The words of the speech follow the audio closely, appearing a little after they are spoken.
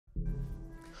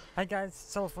Hey guys,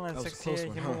 Soulful96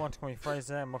 here, you might want to call me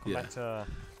Frazer, and welcome back to...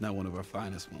 Not one of our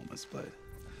finest moments, but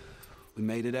we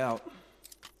made it out.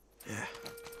 Yeah.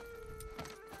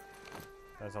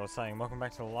 As I was saying, welcome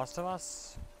back to The Last of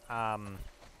Us. The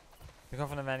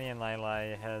Coffin of Annie and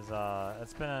Lele has,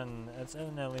 it's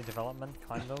in early development,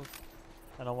 kind of,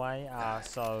 in a way,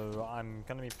 so I'm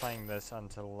going to be playing this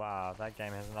until that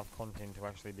game has enough content to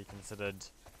actually be considered,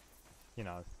 you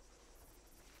know,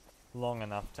 long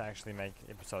enough to actually make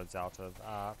episodes out of.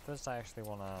 First I actually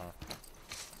want to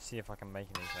see if I can make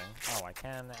anything. Oh, I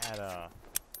can add a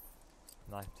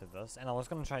knife to this, and I was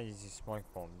going to try to use these smoke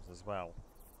bombs as well.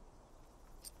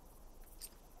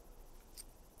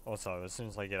 Also, as soon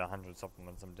as I get 100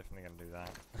 supplements, I'm definitely going to do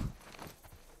that.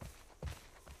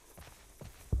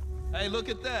 Hey, look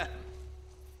at that!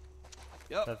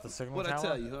 Yep, that's the signal what'd tower? I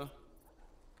tell you, huh?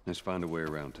 Let's find a way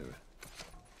around to it.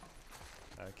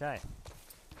 Okay.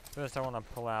 First I want to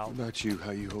pull out... What about you?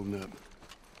 How you holding up?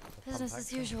 Business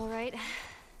as usual, right?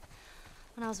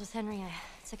 When I was with Henry, I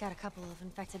took out a couple of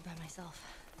infected by myself.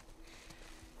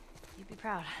 You'd be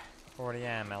proud. Already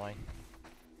am, Ellie.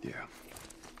 Yeah.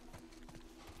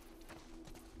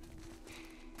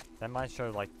 That might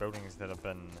show like buildings that have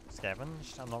been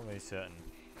scavenged. I'm not really certain.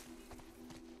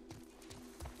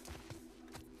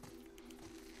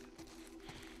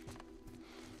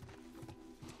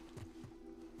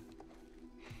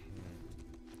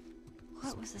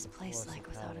 What was this place like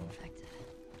without infected?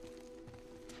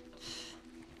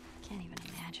 Can't even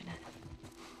imagine it.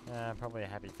 Probably a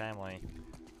happy family.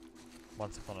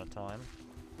 Once upon a time.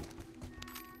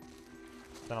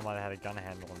 Then I might have had a gun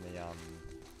handle in the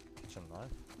kitchen though.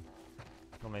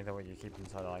 Normally that's what you keep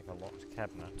inside like a locked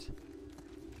cabinet.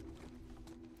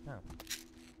 Oh.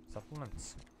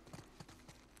 Supplements.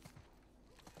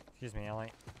 Excuse me,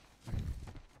 Ellie.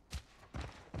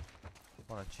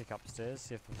 Want to check upstairs,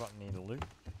 see if we've got any loot.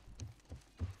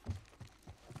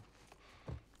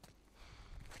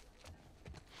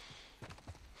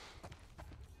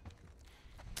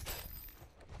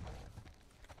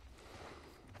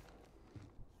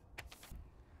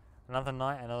 Another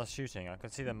night, another shooting. I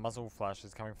could see the muzzle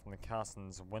flashes coming from the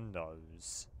Carson's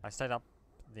windows. I stayed up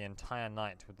the entire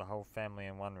night with the whole family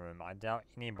in one room. I doubt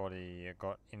anybody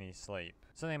got any sleep.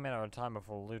 It's only a matter of time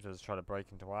before looters try to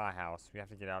break into our house. We have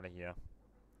to get out of here.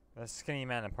 The skinny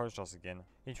man approached us again.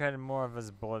 He traded more of his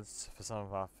bullets for some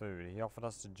of our food. He offered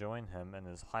us to join him in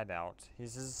his hideout.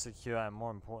 His is secure and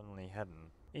more importantly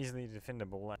hidden. Easily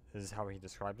defendable is how he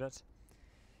described it.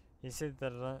 He said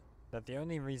that that the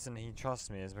only reason he trusts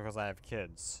me is because I have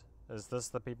kids. Is this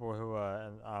the people who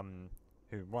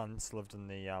who once lived in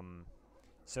the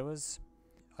sewers?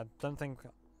 I don't think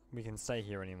we can stay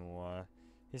here anymore.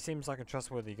 He seems like a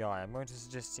trustworthy guy. I'm going to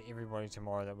suggest to everybody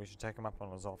tomorrow that we should take him up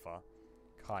on his offer.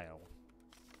 Kyle.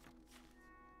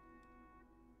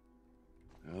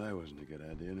 Well, that wasn't a good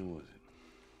idea, now was it?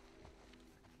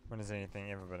 When has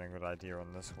anything ever been a good idea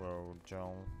in this world,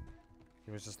 Joel?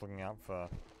 He was just looking out for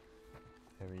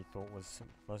who he thought was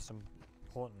most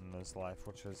important in his life,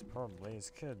 which was probably his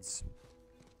kids.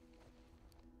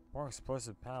 More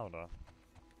explosive powder.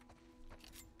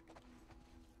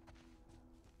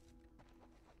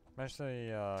 I'm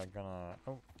actually gonna...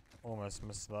 Oh, almost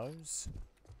missed those.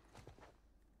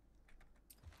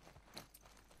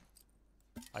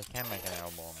 I can make an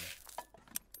L-bomb.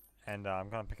 And I'm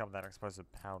gonna pick up that explosive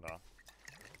powder.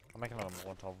 I'll make another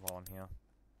molotov while I'm here.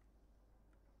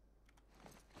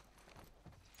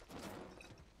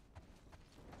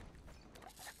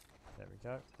 There we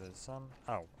go, there's some.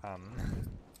 Oh,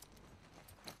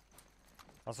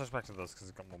 I'll switch back to this because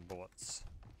it's got more bullets.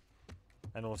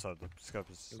 And also the scope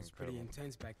is just It was incredible. pretty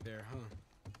intense back there, huh?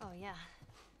 Oh yeah.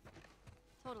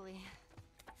 Totally.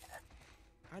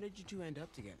 How did you two end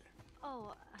up together?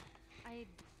 Oh, a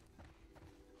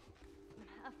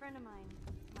friend of mine,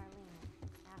 Marlene,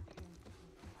 asked him to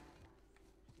keep the fire.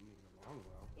 You get along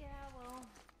well. Yeah, well,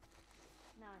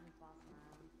 now I'm his boss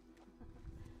around.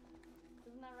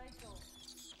 Isn't that right, Joel?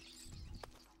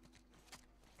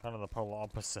 Kind of the polar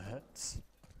opposite.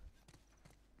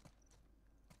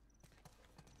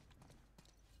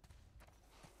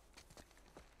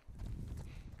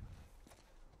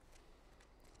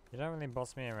 You don't really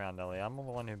boss me around, Ellie. I'm the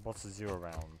one who bosses you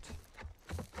around.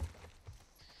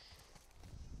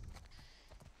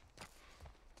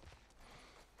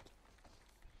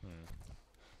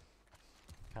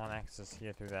 Can't access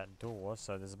here through that door,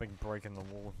 so there's a big break in the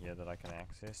wall here that I can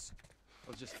access.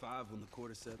 I was just 5 when the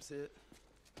cordyceps hit.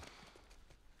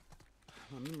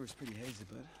 My memory's pretty hazy,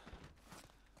 but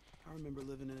I remember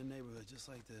living in a neighborhood just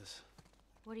like this.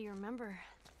 What do you remember?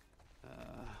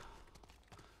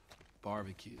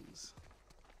 Barbecues.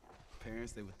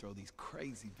 parents, they would throw these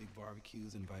crazy big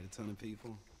barbecues, invite a ton of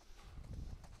people.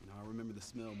 You know, I remember the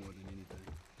smell more than anything.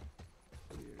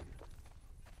 Weird.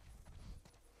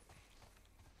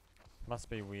 Must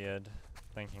be weird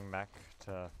thinking back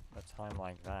to a time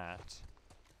like that.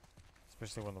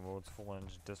 Especially when the world's fallen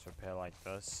into disrepair like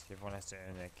this. Everyone has to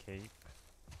earn their keep.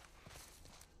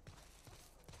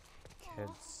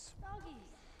 Kids.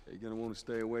 You're gonna want to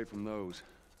stay away from those.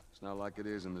 It's not like it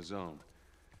is in the zone.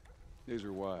 These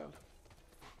are wild.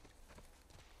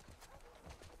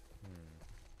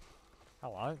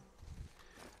 Hello.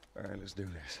 Alright, let's do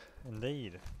this.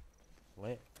 Indeed.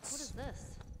 Let's. What is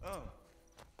this? Oh,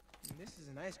 this is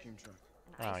an ice cream truck.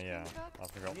 An Oh ice yeah, cream truck? I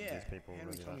forgot what Yeah, these people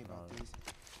Henry really told me don't about know. these.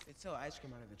 They sell ice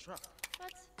cream out of the truck.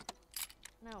 What?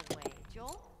 No way,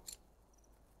 Joel.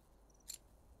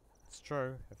 It's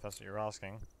true, if that's what you're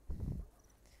asking.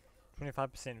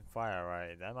 25% fire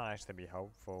rate, that might actually be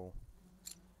helpful.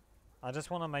 I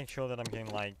just want to make sure that I'm getting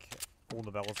like all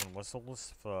the bells and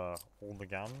whistles for all the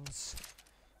guns.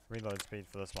 Reload speed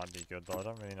for this might be good though, I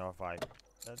don't really know if I...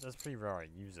 That's pretty rare I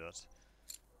use it.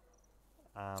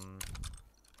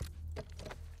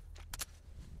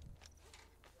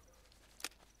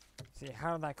 See,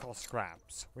 how did that cost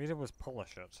scraps? What we did was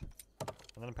polish it.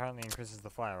 And then apparently increases the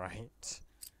fire rate.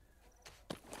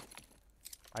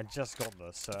 I just got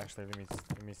this, so actually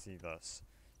let me see this.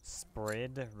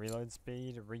 Spread, reload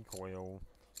speed, recoil,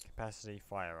 capacity,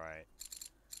 fire rate.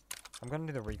 I'm gonna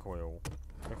do the recoil,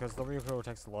 because the recoil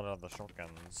takes a lot out of the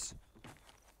shotguns.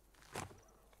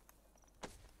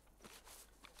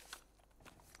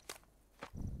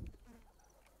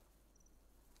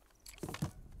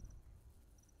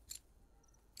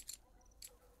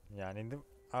 Yeah, I need the...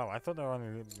 Oh, I thought they were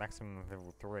only maximum of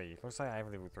level 3. Looks like I have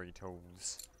level 3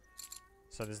 tools.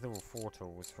 So there's level 4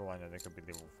 tools, for all I know there could be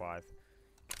level 5.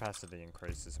 Capacity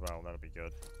increase as well, that'll be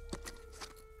good.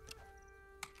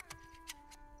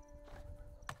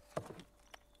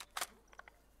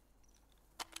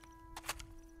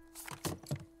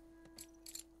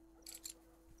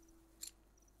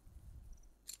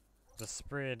 The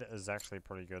spread is actually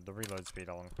pretty good. The reload speed,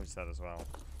 I'll increase that as well.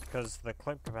 Because the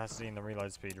clip capacity and the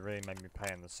reload speed really made me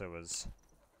pay in the sewers.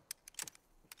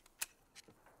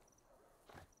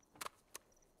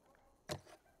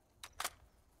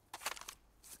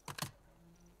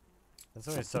 It's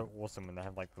always so awesome when they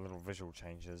have like the little visual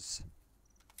changes.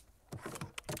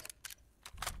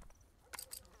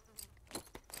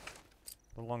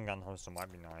 The long gun holster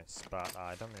might be nice, but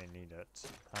I don't really need it.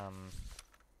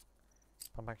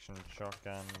 Pump action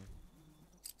shotgun.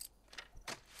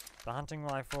 The hunting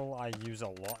rifle I use a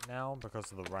lot now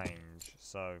because of the range.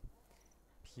 So,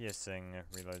 piercing,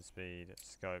 reload speed,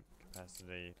 scope,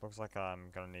 capacity. Looks like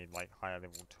I'm gonna need like higher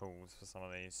level tools for some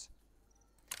of these.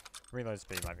 Reload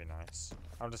speed might be nice.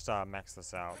 I'll just max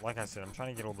this out. Like I said, I'm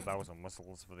trying to get all the bells and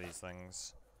whistles for these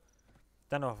things.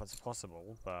 Don't know if it's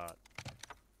possible, but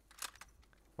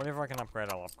whatever I can upgrade,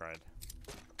 I'll upgrade.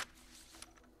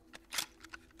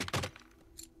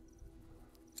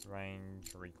 Range,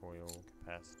 recoil,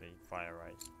 capacity, fire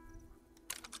rate.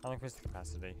 I'll increase the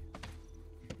capacity.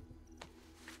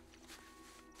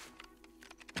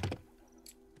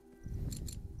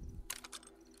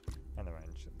 And the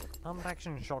range. Pump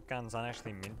action shotguns aren't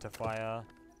actually meant to fire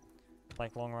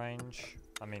like long range.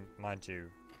 I mean, mind you,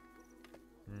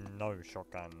 no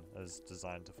shotgun is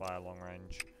designed to fire long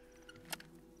range.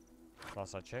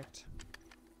 Last I checked.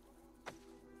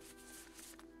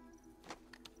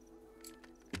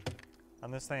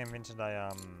 Unless they invented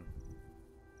a,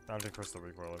 I'll decrease the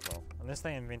recoil as well. Unless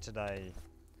they invented a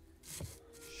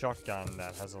shotgun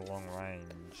that has a long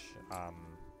range,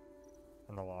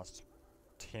 in the last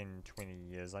 10, 20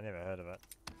 years. I never heard of it.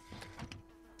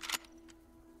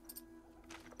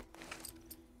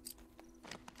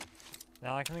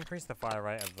 Now I can increase the fire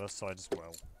rate of this, so I just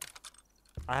will.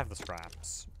 I have the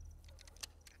scraps.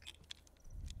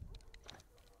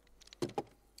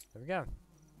 There we go.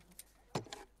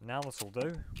 Now this will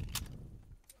do.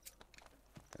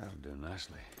 That'll do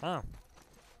nicely. Oh.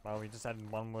 Well, we just added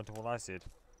one word to what I said.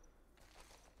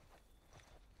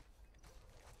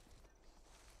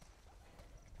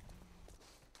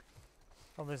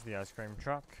 Oh, there's the ice cream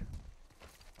truck.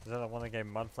 Is that the one that gave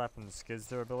Mudflap and Skids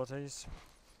their abilities?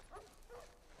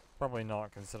 Probably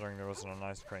not, considering there wasn't an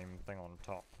ice cream thing on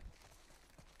top.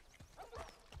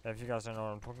 If you guys don't know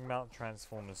what I'm talking about,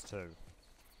 Transformers 2.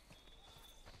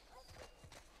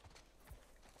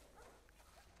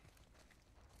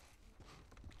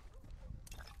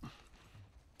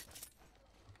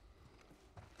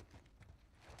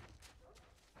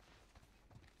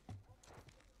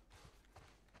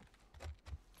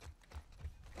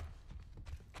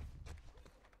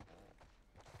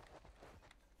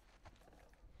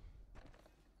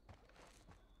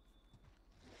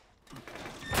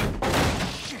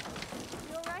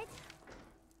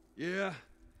 Yeah,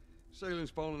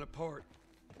 sailing's falling apart.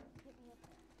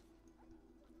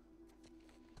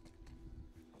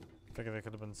 Figure there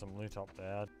could have been some loot up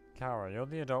there. Kara, you're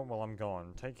the adult while I'm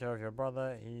gone. Take care of your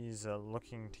brother. He's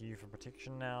looking to you for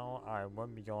protection now. I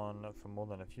won't be gone for more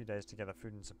than a few days to gather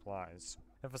food and supplies.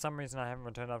 If for some reason I haven't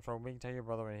returned after a week, take your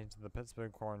brother and head to the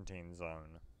Pittsburgh quarantine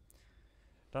zone.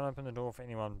 Don't open the door for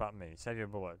anyone but me. Save your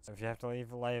bullets. If you have to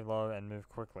leave, lay low and move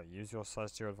quickly. Use your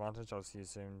size to your advantage. I'll see you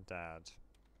soon, Dad.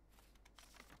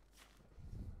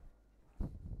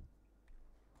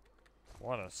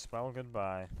 What a spell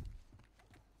goodbye.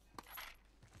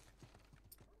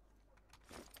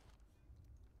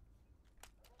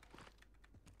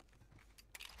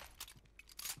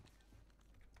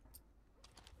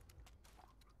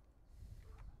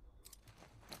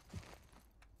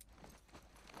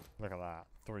 Look at that.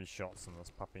 3 shots in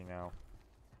this puppy now.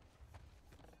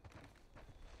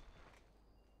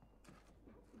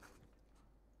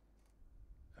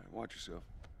 Watch yourself.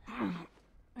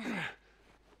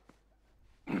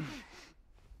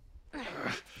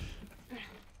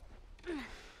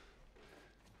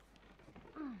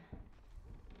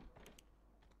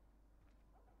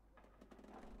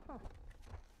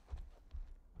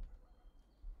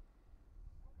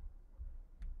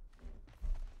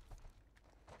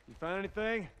 You find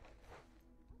anything?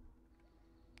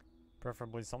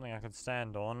 Preferably something I could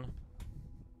stand on.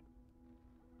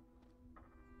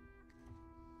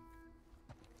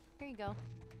 Here you go.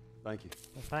 Thank you.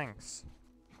 Well, thanks.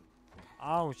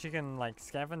 Oh, she can like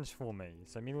scavenge for me.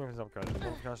 So melee weapons upgraded.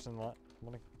 Modification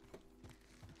like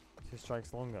 2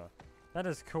 strikes longer. That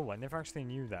is cool. I never actually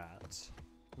knew that.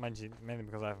 Mind you, mainly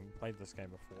because I haven't played this game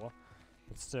before.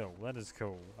 But still, that is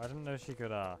cool. I didn't know she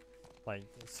could like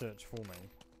search for me.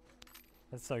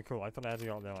 That's so cool. I thought I had to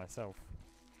go up there myself.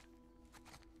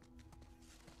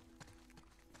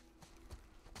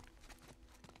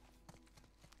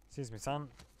 Excuse me, son.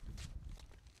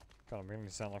 God, I'm beginning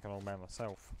to sound like an old man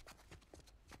myself.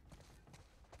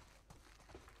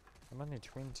 I'm only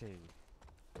 20.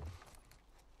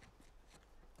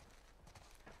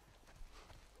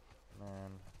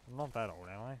 Man, I'm not that old,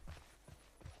 am I?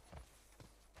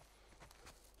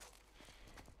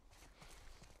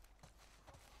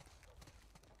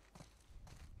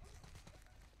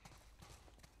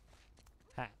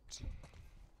 Hat.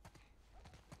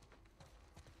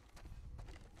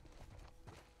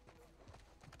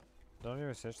 Did I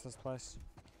research this place?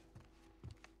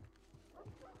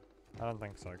 I don't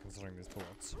think so, considering these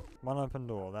bullets. One open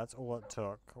door, that's all it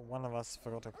took. One of us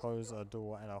forgot to close a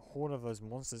door and a horde of those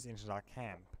monsters entered our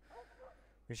camp.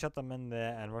 We shut them in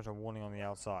there and wrote a warning on the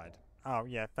outside. Oh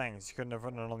yeah, thanks. You couldn't have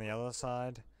written it on the other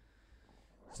side?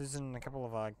 Susan and a couple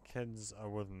of our kids are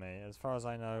with me. As far as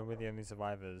I know, we're the only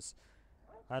survivors.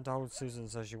 I had to hold Susan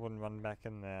so she wouldn't run back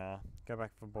in there. Go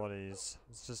back for bodies.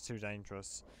 It's just too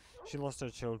dangerous. She lost her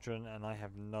children and I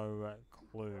have no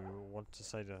clue what to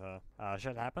say to her.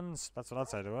 Shit happens? That's what I'd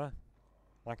say to her.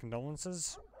 My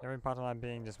condolences? Every part of my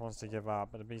being just wants to give up.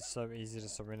 It'd be so easy to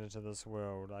surrender to this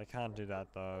world. I can't do that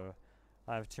though.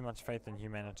 I have too much faith in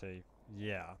humanity.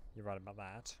 Yeah, you're right about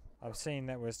that. I've seen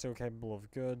that we're still capable of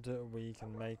good. We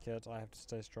can make it. I have to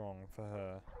stay strong for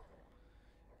her.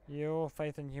 Your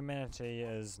faith in humanity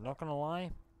is, not gonna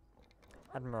lie,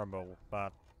 admirable,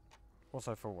 but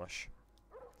also foolish.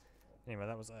 Anyway,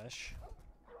 that was Ish.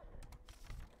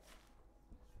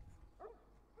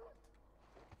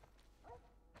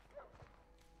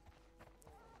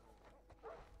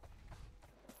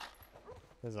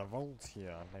 There's a vault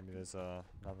here. Maybe there's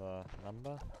another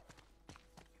number.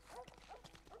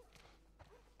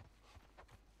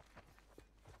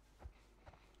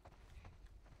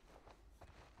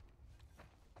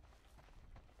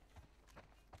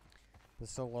 There's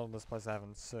still a lot of this place I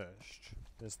haven't searched.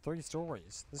 There's 3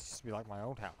 stories. This used to be like my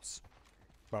old house.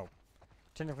 Well,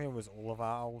 technically it was all of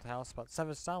our old house, but so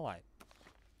was Starlight.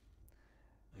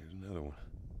 Here's another one.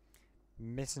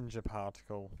 Messenger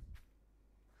particle.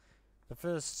 The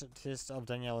first test of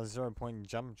Daniela's 0-point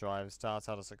jump drive starts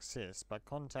out a success, but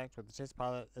contact with the test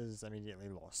pilot is immediately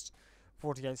lost.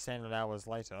 48 standard hours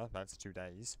later, that's 2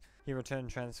 days, he returned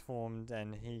transformed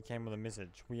and he came with a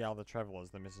message. We are the travelers,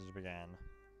 the message began.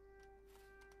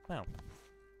 Well,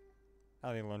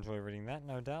 I think I'll enjoy reading that,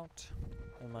 no doubt,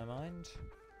 in my mind.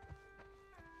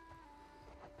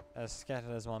 As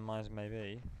scattered as my mind may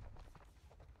be.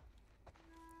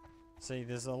 See,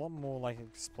 there's a lot more like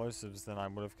explosives than I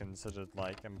would have considered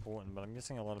like important, but I'm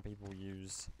guessing a lot of people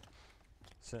use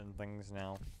certain things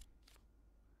now.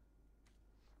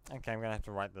 Okay, I'm gonna have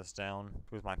to write this down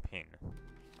with my pen.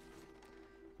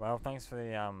 Well, thanks for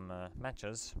the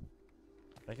matches.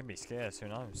 They can be scarce, who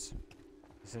knows?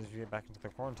 As soon as we get back into the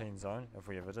quarantine zone, if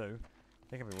we ever do,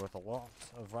 they can be worth a lot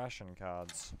of ration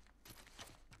cards.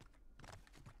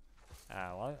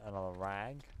 Hello, another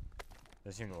rag. I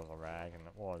assumed it was a rag, and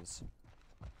it was.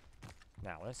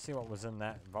 Now, let's see what was in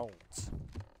that vault.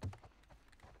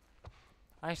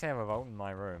 I actually have a vault in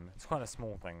my room. It's quite a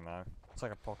small thing, though. It's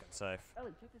like a pocket safe.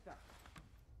 Ellie, check this out.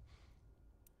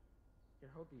 Here,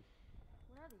 hold these.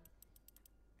 What are these?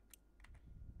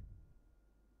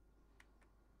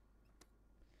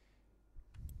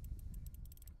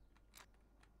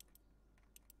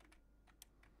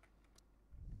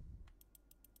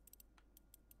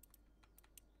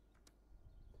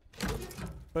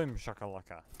 Boom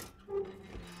shakalaka.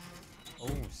 Oh,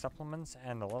 supplements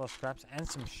and a lot of scraps and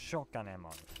some shotgun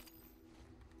ammo.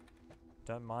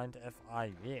 Don't mind if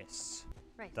I guess.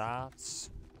 Right. Darts.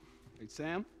 Hey,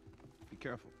 Sam, be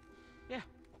careful. Okay.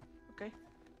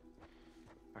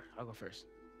 Alright, I'll go first.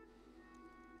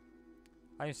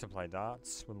 I used to play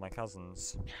darts with my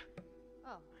cousins.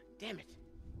 Oh, Damn it.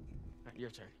 Alright,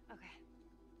 your turn. okay.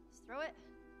 Just throw it.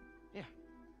 Yeah.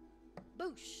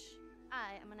 Boosh!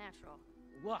 I am a natural.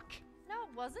 Luck. No,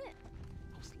 it wasn't.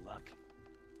 How's luck?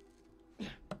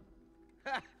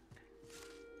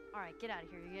 Alright, get out of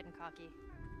here. You're getting cocky.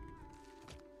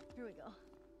 Here we go.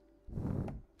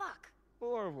 Fuck!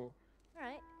 Horrible.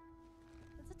 Alright.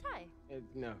 It's a tie.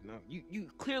 No.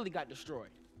 You clearly got destroyed.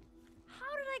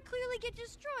 How did I clearly get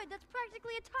destroyed? That's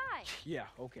practically a tie. Yeah,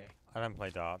 okay. I don't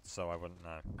play darts, so I wouldn't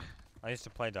know. I used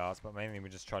to play darts, but mainly we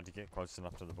just tried to get close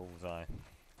enough to the bullseye.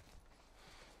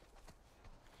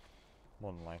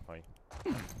 More than likely.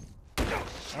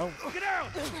 Oh! Get out!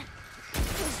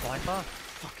 Sniper?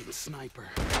 Fucking sniper.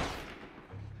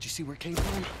 Did you see where it came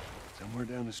from? Somewhere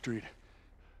down the street.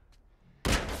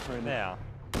 Right now.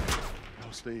 There.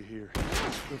 I'll stay here.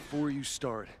 Before you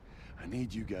start, I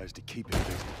need you guys to keep it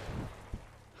busy.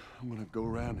 I'm gonna go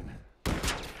around and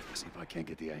see if I can't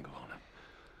get the angle on him.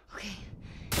 Okay.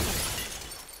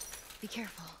 Be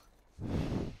careful.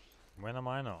 When am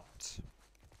I not?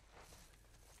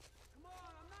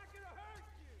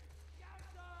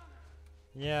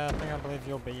 Yeah, I think I believe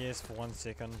your BS for 1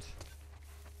 second.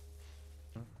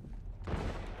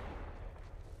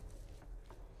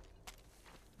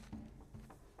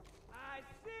 I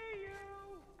see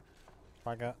you.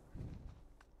 Bugger.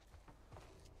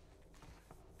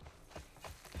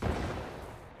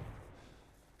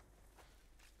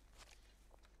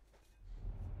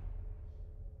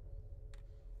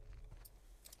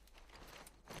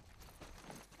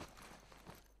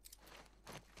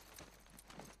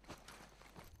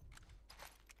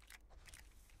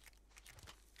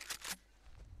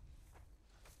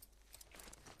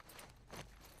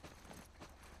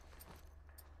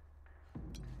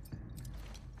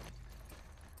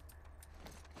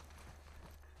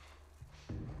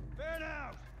 Fan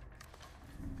out!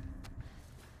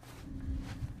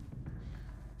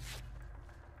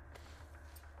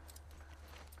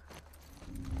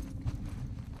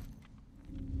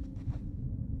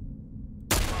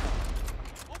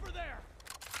 Over there!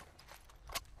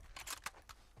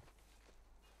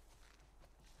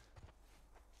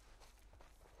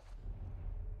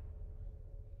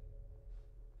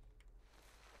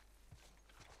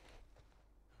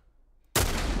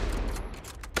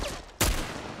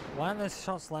 Why aren't those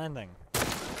shots landing?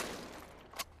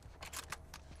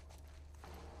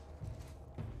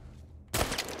 I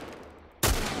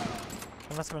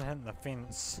must have been hitting the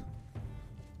fence.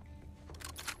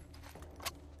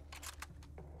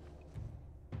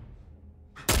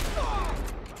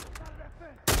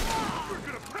 We're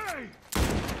gonna pay!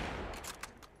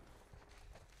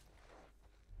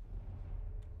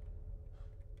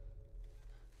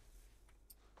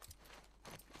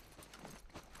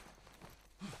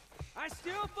 I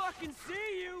still fucking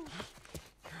see you.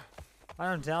 I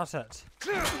don't doubt it.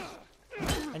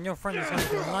 And your friend is going to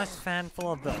be a nice fan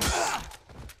full of this.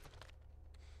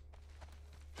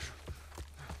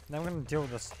 Now I'm going to deal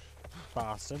with this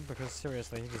bastard because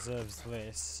seriously he deserves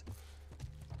less.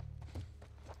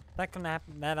 That couldn't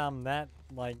happen. That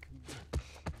like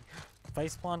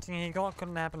face planting he got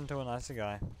couldn't happen to a nicer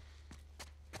guy.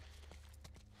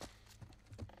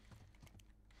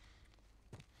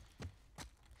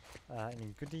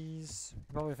 Any goodies?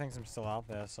 He probably thinks I'm still out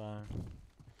there, so.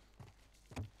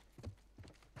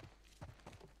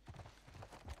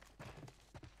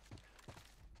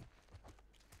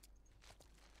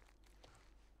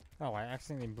 Oh, I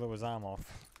accidentally blew his arm off.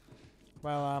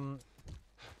 Well,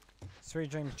 sweet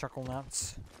dreams, chuckle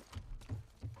nuts.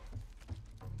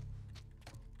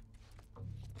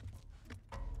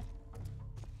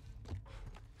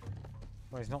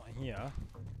 Well, he's not here.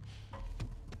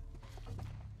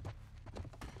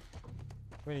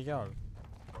 Where'd he go?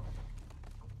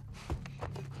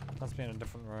 Must be in a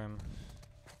different room.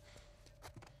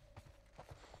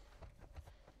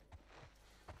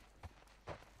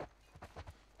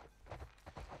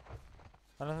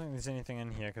 I don't think there's anything in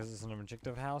here because it's an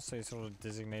objective house, so you're sort of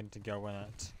designated to go in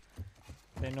it.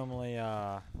 They normally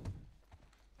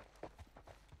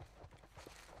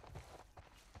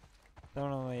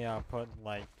put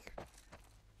like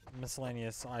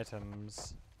miscellaneous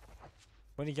items.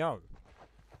 Where'd he go?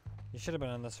 He should have been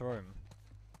in this room.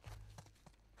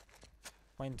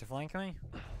 Waiting to flank me?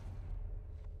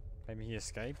 Maybe he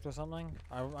escaped or something?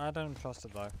 I don't trust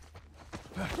it though.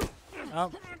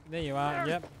 Oh, there you are,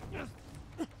 yep.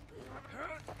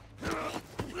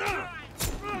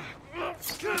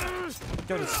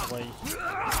 Go to sleep.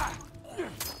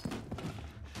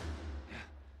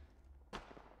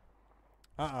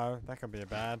 Uh-oh, that could be a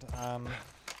bad.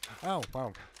 Oh,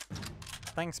 wow.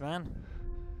 Thanks, man.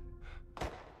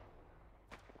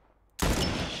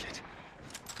 Shit.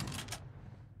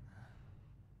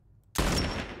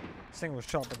 Single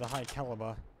shot with the high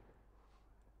caliber.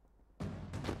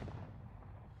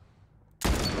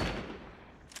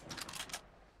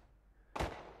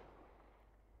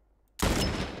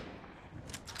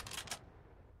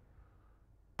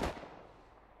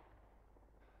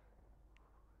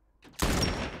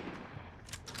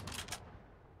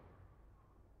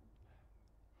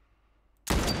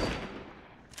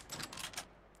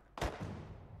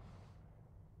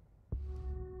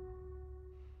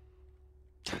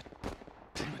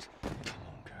 Damn it. Come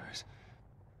on, guys.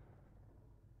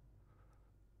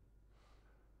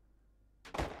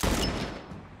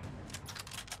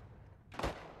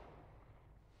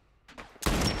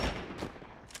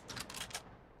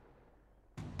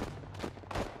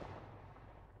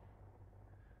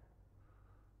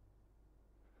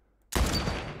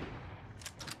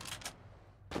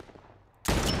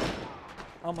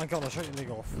 Oh my god, I shot your leg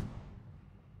off.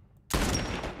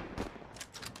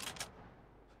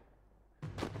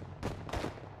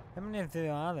 How many of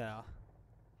there are there?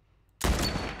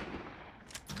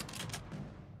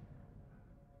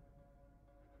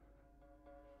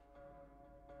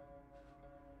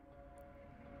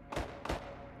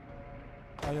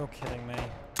 Oh, you're kidding me.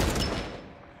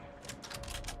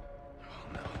 Oh,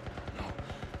 no. No.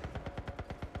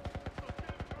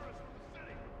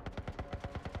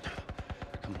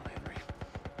 Come on, Henry.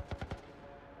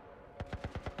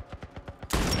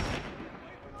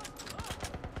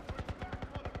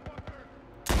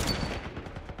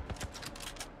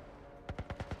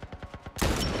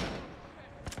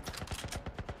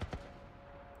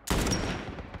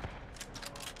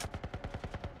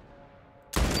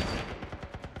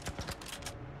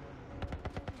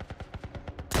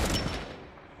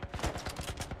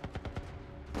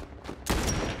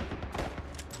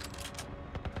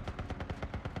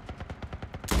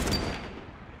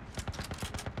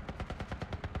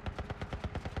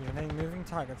 Even hitting moving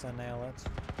targets, I nail it.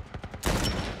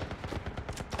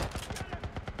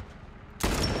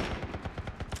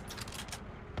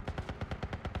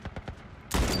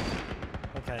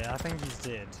 Okay, I think he's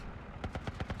dead.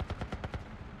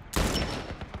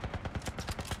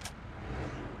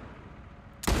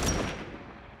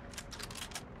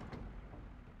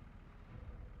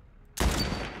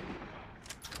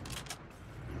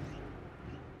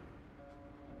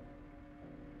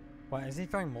 Wait, is he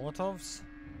throwing molotovs?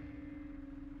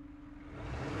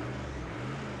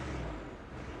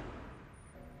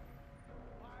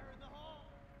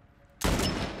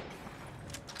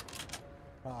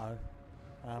 Uh-oh.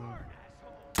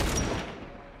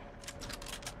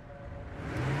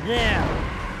 Yeah!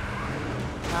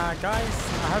 Guys,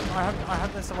 I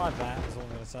hope they survived that, is all I'm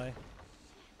gonna say.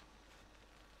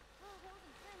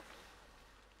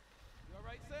 You all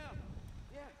right, Sam?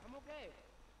 Yeah, I'm okay.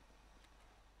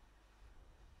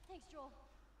 Thanks, Joel.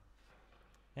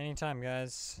 Anytime,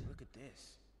 guys. Look at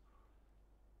this.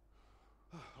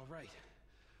 All right.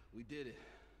 We did it.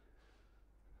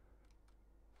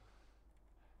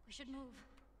 We should move.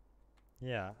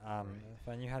 Yeah, if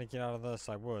I knew how to get out of this,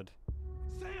 I would.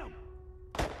 Sam!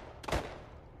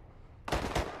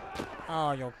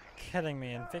 Oh, you're kidding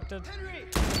me, infected? Henry! Are you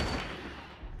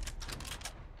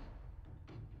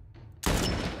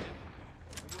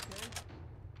okay?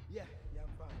 Yeah,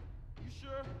 I'm fine. You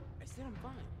sure? I said I'm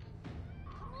fine.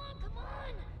 Come on, come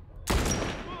on!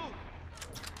 Move!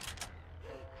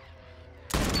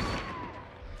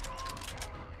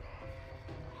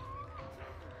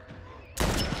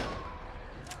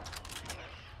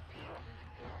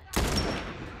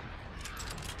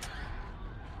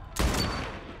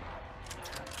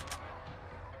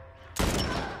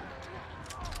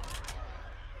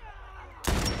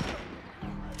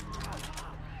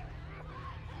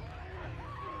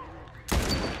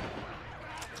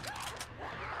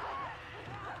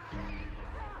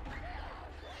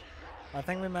 I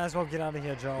think we may as well get out of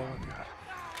here, Joel. Oh, God.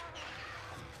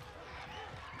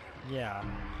 Yeah.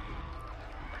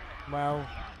 Well,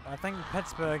 I think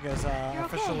Pittsburgh is You're okay.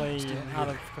 officially out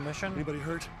of commission. Anybody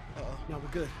hurt? No, we're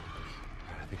good.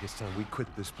 I think it's time we quit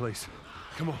this place.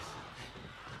 Come on.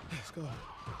 Let's go.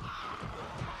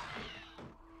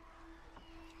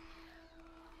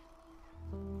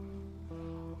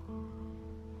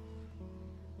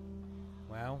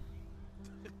 Well,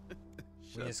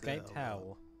 we escaped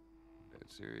hell. Dead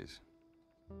serious.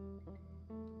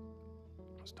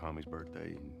 It's Tommy's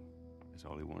birthday, and that's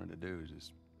all he wanted to do is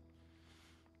just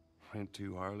rent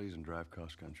 2 Harleys and drive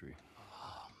cross country.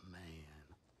 Oh, man.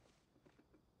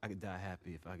 I could die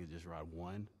happy if I could just ride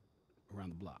one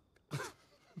around the block.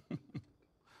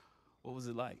 What was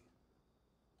it like? It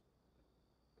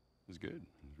was good.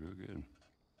 It was real good.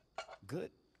 Good.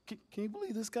 Can you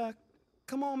believe this guy?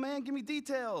 Come on, man, give me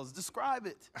details. Describe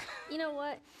it. You know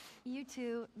what? You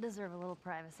two deserve a little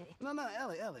privacy. No,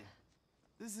 Ellie.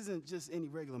 This isn't just any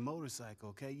regular motorcycle,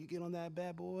 okay? You get on that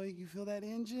bad boy, you feel that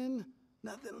engine?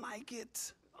 Nothing like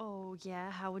it. Oh, yeah?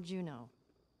 How would you know?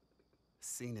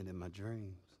 Seen it in my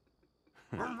dreams.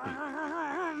 Okay.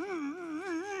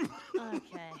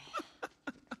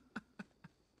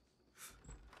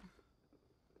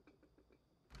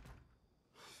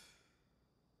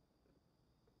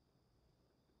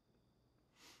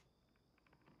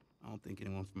 I don't think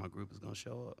anyone from my group is gonna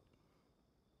show up.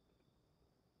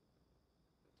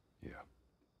 Yeah.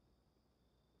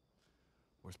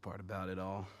 Worst part about it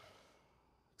all,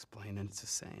 explaining it to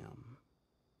Sam.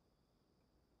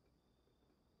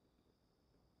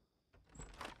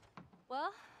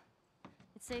 Well,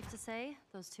 it's safe to say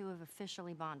those two have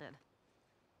officially bonded.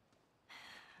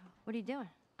 What are you doing?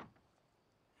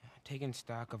 Taking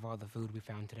stock of all the food we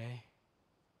found today.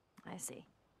 I see.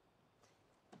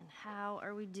 And how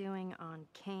are we doing on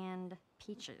canned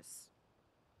peaches?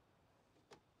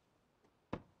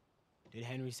 Did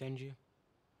Henry send you?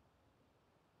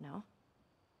 No?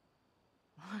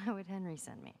 Why would Henry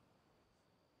send me?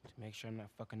 To make sure I'm not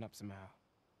fucking up somehow.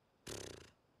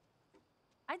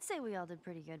 I'd say we all did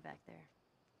pretty good back there.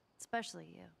 Especially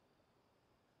you.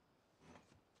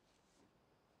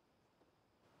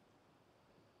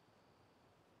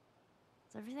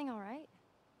 Is everything all right?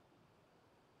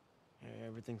 Yeah,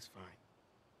 everything's fine.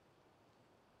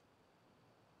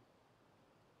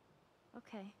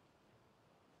 Okay.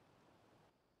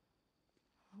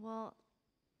 Well,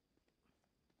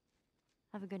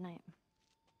 have a good night.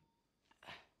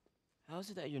 How is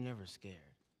it that you're never scared?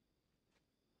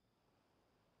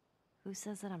 Who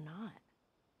says that I'm not?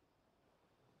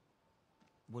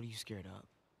 What are you scared of?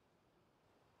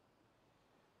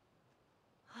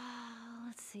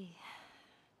 Let's see.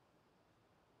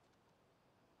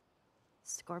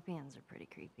 Scorpions are pretty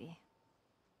creepy.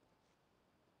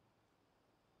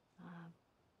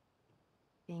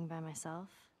 Being by myself.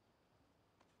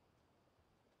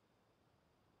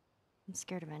 I'm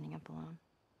scared of ending up alone.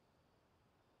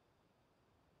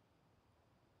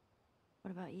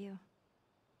 What about you?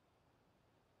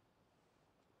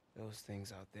 Those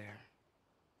things out there.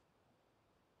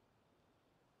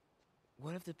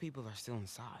 What if the people are still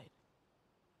inside?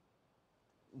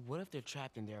 What if they're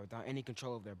trapped in there without any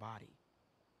control of their body?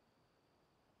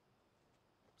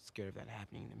 Scared of that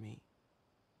happening to me.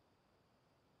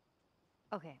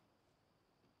 Okay.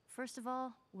 First of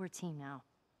all, we're a team now.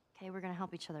 Okay, we're gonna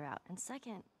help each other out. And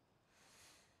second,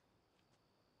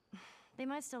 they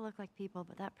might still look like people,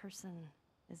 but that person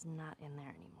is not in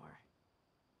there anymore.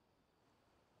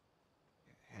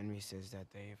 Henry says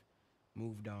that they've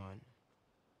moved on.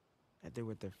 That they're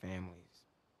with their families.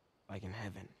 Like in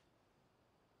heaven.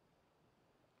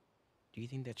 Do you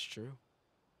think that's true?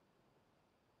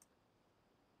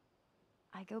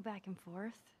 I go back and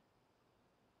forth.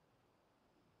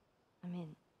 I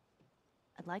mean,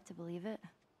 I'd like to believe it.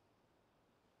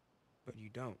 But you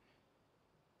don't.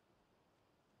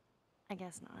 I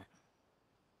guess not.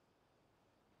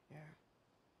 Yeah.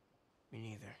 Me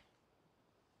neither.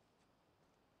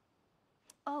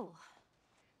 Oh.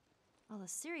 All the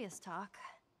serious talk.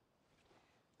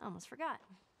 I almost forgot.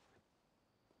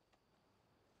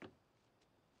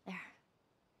 There.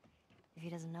 If he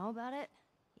doesn't know about it,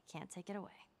 he can't take it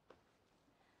away.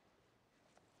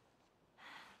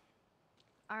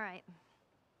 All right.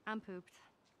 I'm pooped.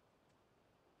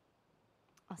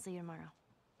 I'll see you tomorrow.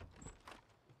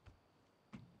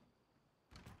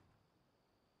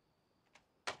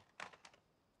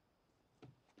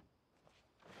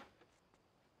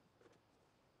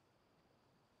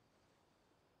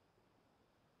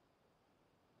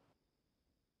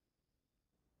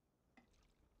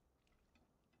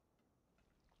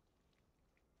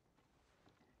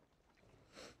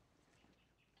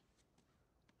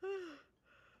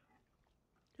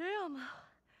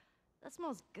 That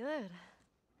smells good.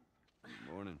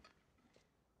 Good morning.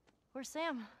 Where's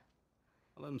Sam?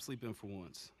 I'll let him sleep in for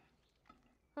once.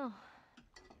 Oh,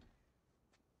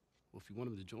 Well, if you want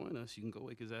him to join us, you can go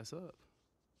wake his ass up.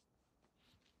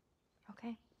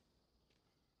 okay.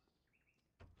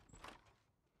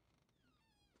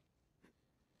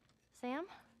 Sam?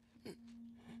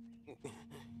 What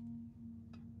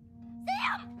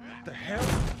the hell?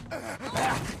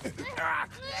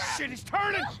 Shit, he's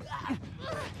turning!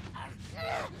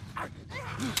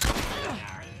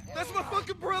 That's my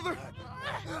fucking brother!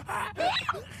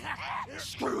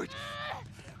 Screw it!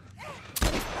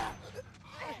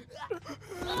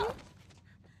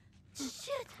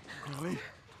 Shit! Ellie?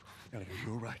 Ellie, are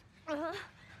you alright?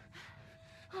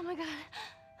 Oh my god.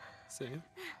 Sam?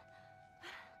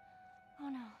 Oh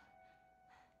no.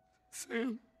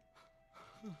 Sam?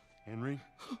 Henry?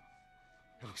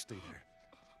 Ellie, stay there.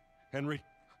 Henry?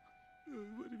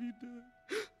 What have you done?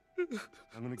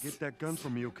 I'm gonna get that gun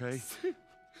from you, okay?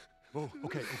 Oh,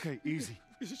 okay, easy.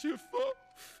 It's your fault.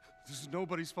 This is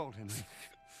nobody's fault, Henry.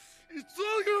 It's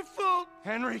all your fault!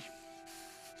 Henry!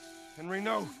 Henry,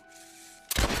 no!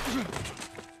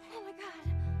 Oh my god.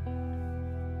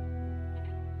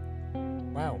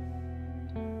 Wow.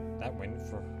 That went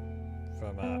from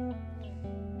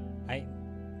 8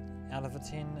 out of a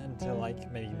 10 into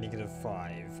like maybe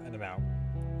 -5 in about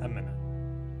a minute.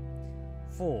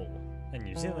 Fall. In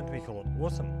New Zealand we call it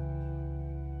autumn.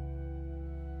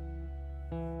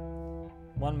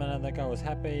 1 minute that guy was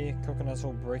happy, cooking us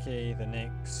all bricky, the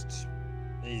next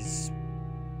he's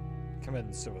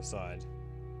committed suicide.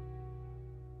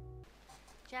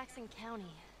 Jackson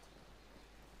County.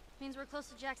 Means we're close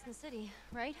to Jackson City,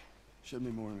 right? Should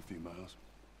be more than a few miles.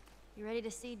 You ready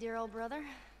to see dear old brother?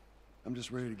 I'm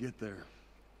just ready to get there.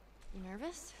 You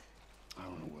nervous? I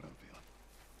don't know what I'm feeling.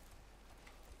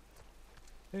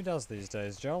 Who does these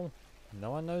days, Joel?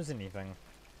 No one knows anything.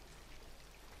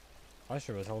 I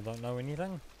sure as hell don't know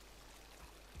anything.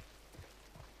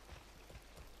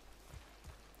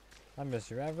 I'm just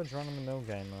your average run-of-the-mill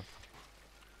gamer.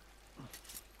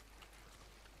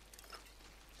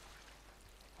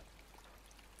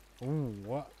 Ooh,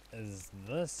 what is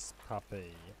this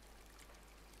puppy?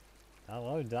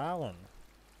 Hello, darling.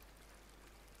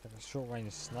 Like a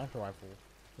short-range sniper rifle.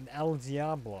 An El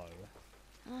Diablo.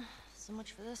 So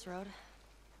much for this road.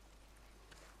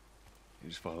 You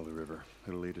just follow the river.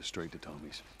 It'll lead us straight to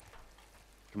Tommy's.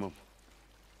 Come on.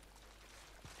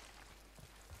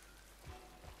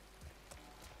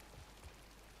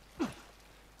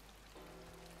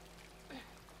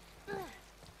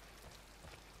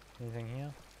 Anything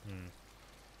here?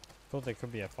 Thought there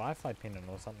could be a firefight pendant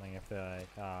or something if they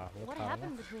look What hard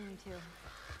happened enough. between you two? What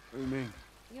do you mean?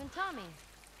 You and Tommy.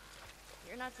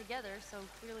 You're not together, so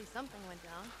clearly something went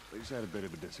down. We just had a bit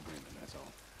of a disagreement, that's all.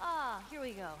 Ah, here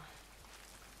we go.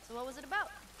 So what was it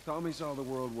about? Tommy saw the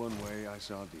world one way, I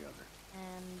saw it the other.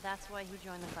 And that's why he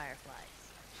joined the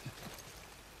Fireflies.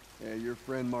 Yeah, your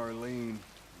friend Marlene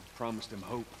promised him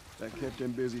hope. That kept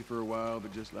him busy for a while,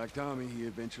 but just like Tommy, he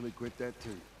eventually quit that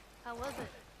too. How was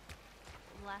it?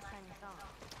 The last time you saw him?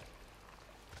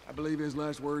 I believe his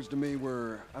last words to me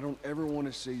were, I don't ever want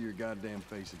to see your goddamn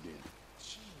face again.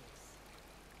 Jeez.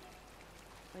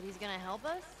 But he's gonna help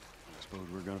us? I suppose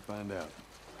we're gonna find out.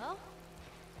 Well,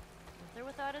 with or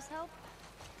without his help,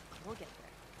 we'll get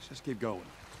there. Let's just keep going.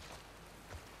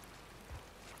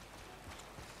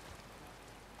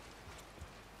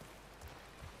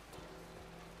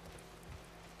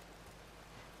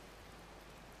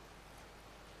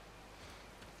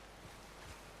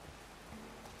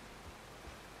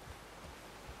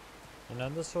 You know,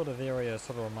 this sort of area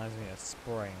sort of reminds me of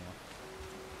spring.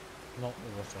 Not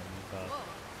autumn, but... Whoa,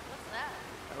 what's that?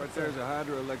 Right there's a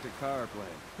hydroelectric power plant.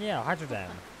 Yeah,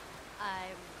 hydrodam. A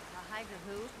hydro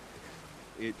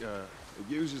who? It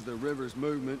uses the river's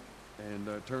movement and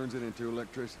turns it into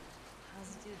electricity. How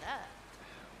does it do that?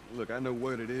 Look, I know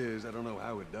what it is. I don't know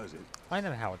how it does it. I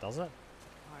know how it does it.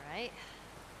 Alright.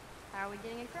 How are we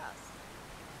getting across?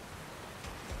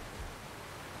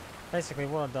 Basically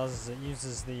what it does is it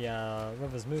uses the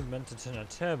river's movement to turn a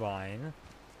turbine,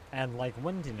 and like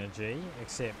wind energy,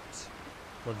 except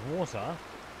with water,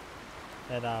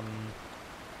 it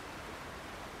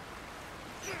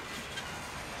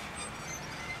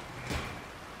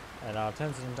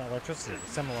turns it into electricity,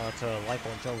 similar to like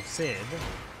what Joel said.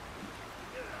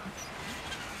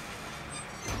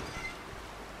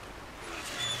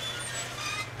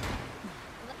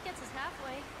 Well, that gets us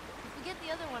halfway. If we get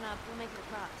the other one up, we'll make it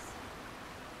across.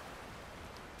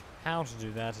 How to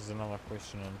do that is another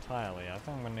question entirely. I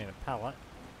think I'm gonna need a pallet.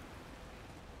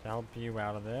 to help you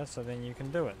out of there, so then you can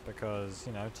do it, because,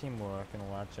 you know, teamwork and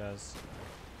all that jazz.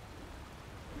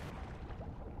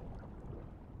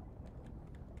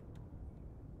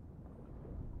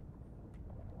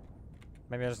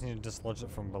 Maybe I just need to dislodge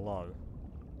it from below.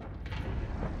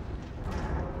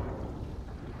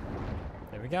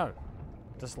 There we go.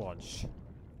 Dislodged.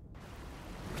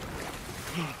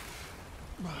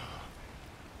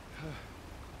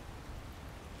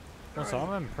 Also,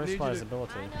 I'm impressed by his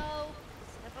ability. I know.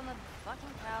 Step on the fucking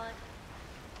pallet.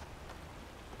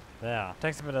 Yeah,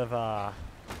 takes a bit of,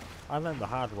 I learned the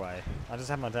hard way. I just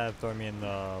had my dad throw me in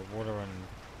the water and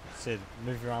said,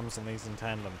 move your arms and legs in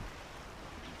tandem.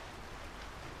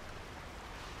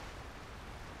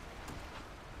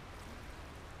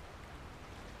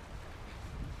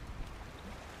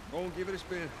 Go and give it a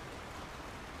spin.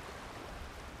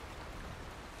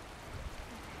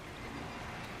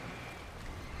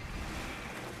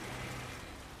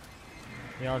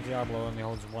 The El Diablo only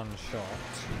holds one shot.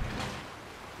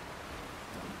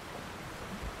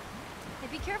 Hey,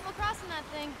 be careful crossing that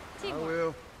thing. I Teamwork.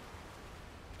 will.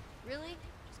 Really?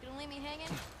 Just gonna leave me hanging?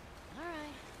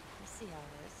 Alright. Let's see how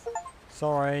it is.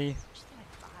 Sorry. Just give it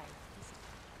 5. Easy.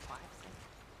 5 seconds.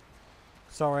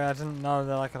 Sorry, I didn't know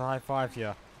that I could high five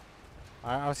you.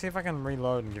 I'll see if I can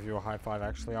reload and give you a high five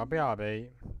actually. I'll be RB.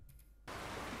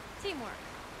 Teamwork.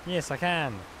 Yes, I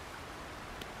can.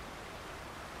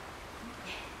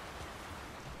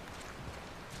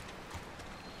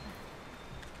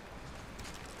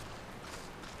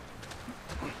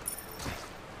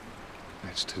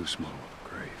 That's too small of a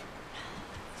grave.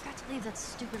 Forgot to leave that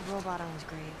stupid robot on his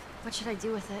grave. What should I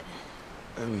do with it?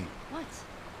 Ellie, What?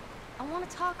 I want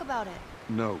to talk about it.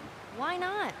 no. Why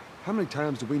not? How many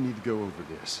times do we need to go over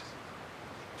this?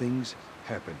 Things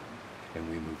happen, and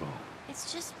we move on.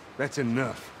 It's just... That's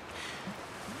enough.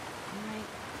 Alright.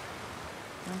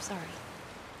 I'm sorry.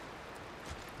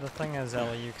 The thing is,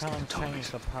 Ellie, you can't told me change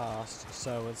so. the past,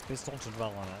 so it's best not to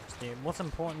dwell on it. What's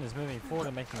important is moving forward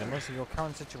and making the most of your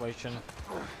current situation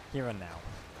here and now.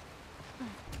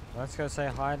 Let's go say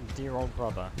hi to dear old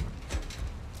brother.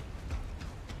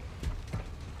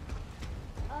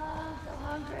 I'm so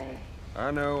hungry. I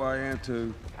know, I am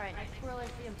too. Alright, next squirrel I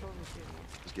see, I'm totally shooting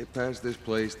it. Let's get past this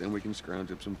place, then we can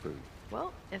scrounge up some food.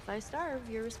 Well, if I starve,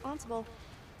 you're responsible.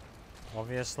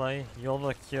 Obviously, you're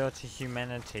the cure to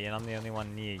humanity and I'm the only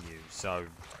one near you, so...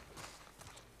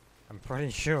 I'm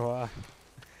pretty sure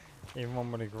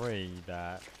everyone would agree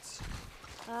that...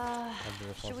 I'd be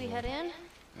Should we responsible. head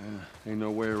in? Ain't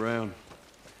no way around.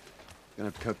 Gonna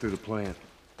have to cut through the plant.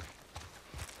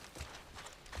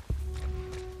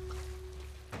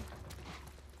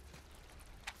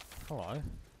 Hello.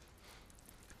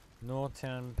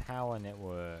 Norton Power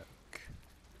Network.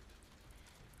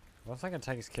 Looks like it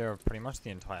takes care of pretty much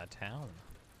the entire town.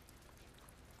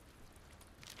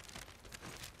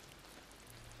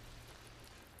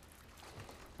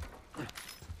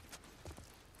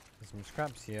 There's some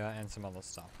scraps here and some other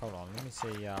stuff. Hold on, let me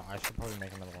see. I should probably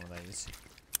make another one of these.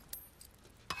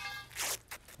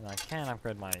 And I can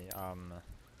upgrade my thing.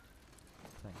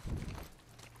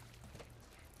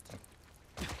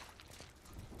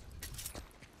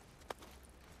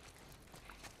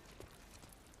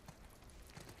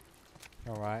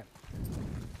 Alright.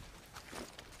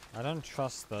 I don't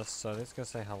trust this, so let's go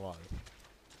say hello.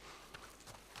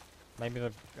 Maybe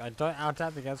the... I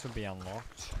doubt the gates would be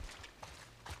unlocked.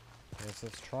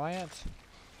 Let's try it.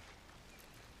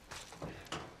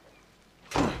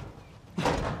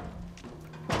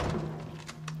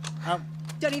 Oh,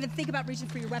 Don't even think about reaching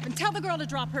for your weapon. Tell the girl to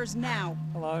drop hers now.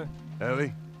 hello.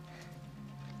 Ellie?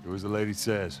 Do as the lady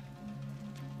says.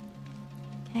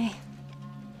 Hey.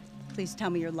 Please tell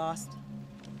me you're lost.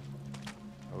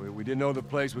 Oh, we didn't know the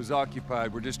place was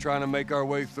occupied. We're just trying to make our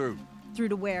way through. Through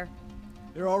to where?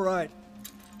 They're all right.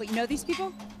 But you know these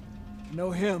people?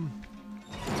 Know him.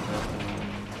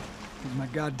 He's my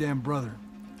goddamn brother.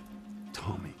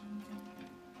 Tommy.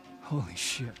 Holy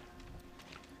shit.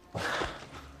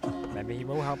 Maybe he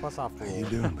will help us after How all. you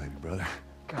doing, baby brother?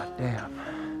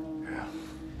 Goddamn. Yeah.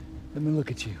 Let me look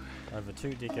at you. Over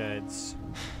 2 decades.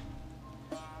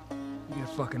 You get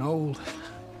fucking old.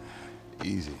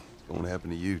 Easy. It's going to happen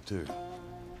to you, too.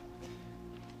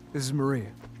 This is Maria.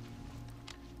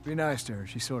 Be nice to her.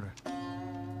 She sort of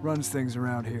runs things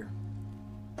around here.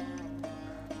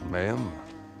 Ma'am,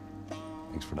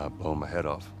 thanks for not blowing my head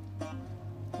off.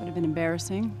 Would have been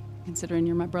embarrassing, considering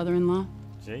you're my brother-in-law.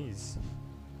 Jeez.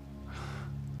 We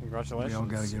Congratulations. all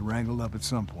gotta get wrangled up at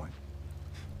some point.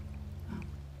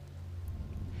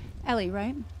 Ellie,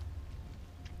 right?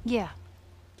 Yeah.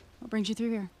 What brings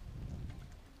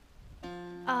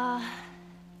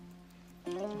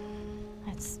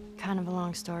It's kind of a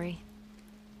long story.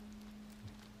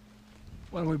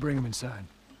 Why don't we bring him inside?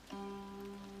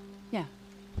 Yeah.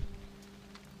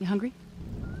 You hungry?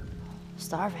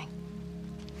 Starving.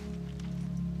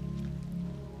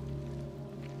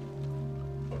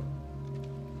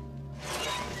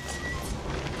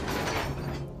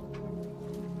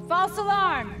 False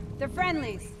alarm! They're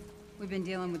friendlies. We've been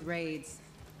dealing with raids.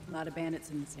 A lot of bandits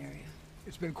in this area.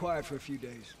 It's been quiet for a few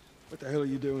days. What the hell are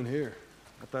you doing here?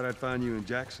 I thought I'd find you in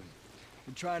Jackson.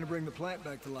 Been trying to bring the plant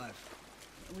back to life.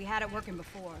 We had it working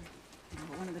before,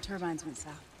 but one of the turbines went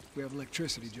south. We have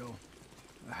electricity, Joel.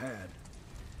 I had.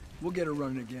 We'll get her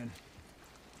running again.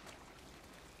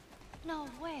 No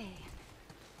way.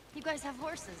 You guys have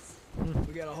horses.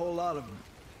 We got a whole lot of them.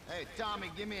 Hey, Tommy,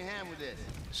 give me a hand with this.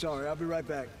 Sorry, I'll be right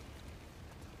back.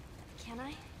 Can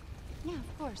I? Yeah,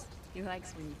 of course. He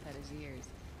likes when you pet his ears.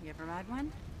 You ever ride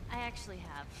one? I actually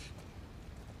have.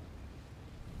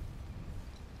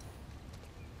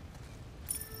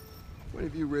 When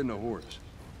have you ridden a horse?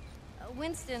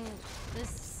 Winston, this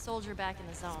soldier back in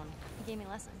the zone, he gave me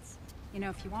lessons. You know,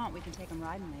 if you want, we can take him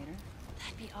riding later.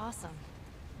 That'd be awesome.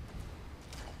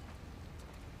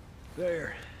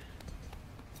 There.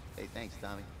 Hey, thanks,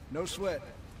 Tommy. No sweat.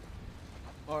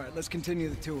 All right, let's continue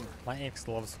the tour. My ex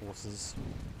loves horses.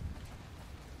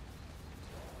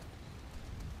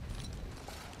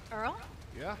 Earl?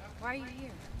 Yeah? Why are you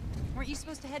here? Weren't you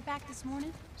supposed to head back this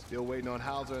morning? Still waiting on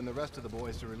Hauser and the rest of the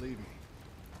boys to relieve me.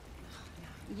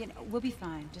 You know, we'll be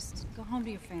fine. Just go home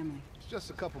to your family. It's just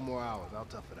a couple more hours. I'll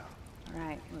tough it out. All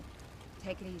right, look,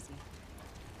 take it easy.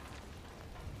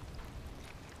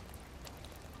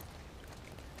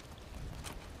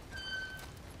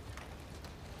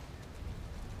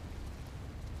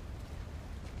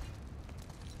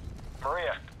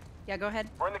 Maria, Yeah, go ahead.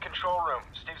 we're in the control room.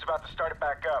 Steve's about to start it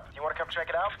back up. You want to come check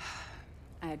it out?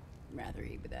 I'd rather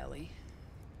eat with Ellie.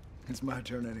 It's my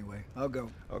turn anyway. I'll go.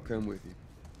 I'll come with you.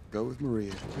 Go with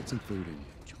Maria. Put some food in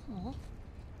you. Joel?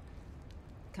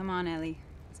 Come on, Ellie.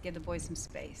 Let's give the boys some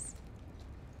space.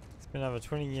 It's been over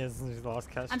 20 years since we last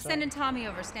catched I'm up. sending Tommy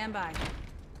over. Stand by.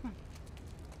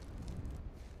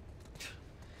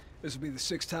 This will be the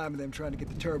 6th time of them trying to get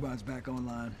the turbines back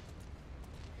online.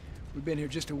 We've been here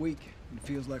just a week, and it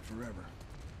feels like forever.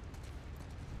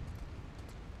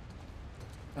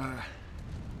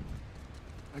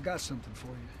 I got something for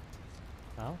you.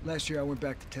 Oh? Last year I went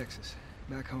back to Texas,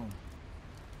 back home.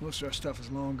 Most of our stuff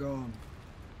is long gone.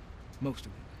 Most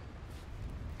of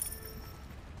it.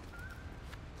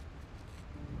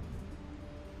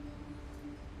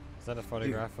 Is that a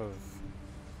photograph of...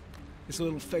 It's a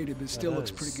little faded, but it still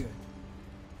looks is. pretty good.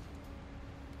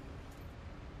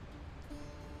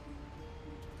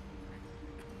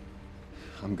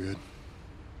 I'm good.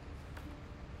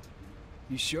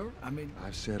 You sure? I mean,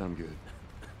 I've said I'm good.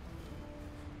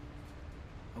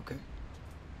 okay.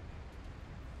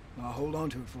 I'll hold on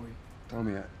to it for you.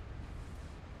 Tommy,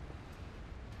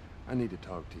 I need to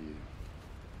talk to you.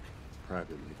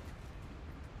 Privately.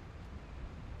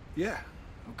 Yeah,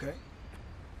 okay.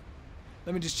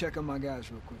 Let me just check on my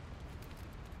guys real quick.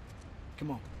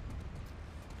 Come on.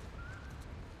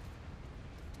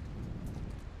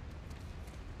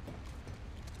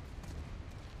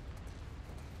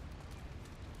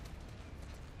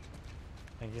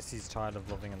 I guess he's tired of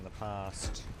living in the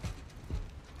past.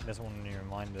 He doesn't want any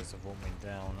reminders of what went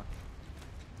down.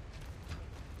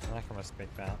 And I can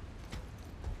respect that.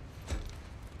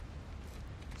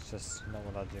 It's just not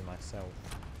what I do myself.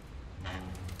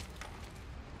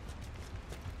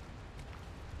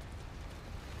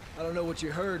 I don't know what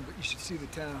you heard, but you should see the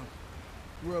town.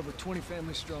 We're over 20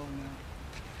 families strong now.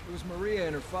 It was Maria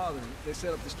and her father. They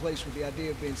set up this place with the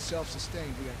idea of being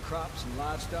self-sustained. We got crops and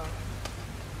livestock.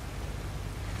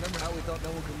 Remember how we thought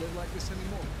no one could live like this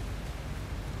anymore?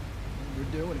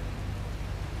 We're doing it.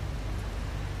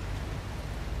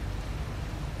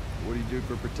 What do you do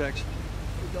for protection?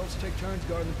 The adults take turns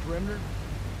guarding the perimeter.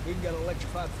 We even got an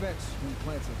electrified fence when the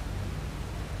plant's up.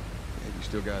 Yeah, you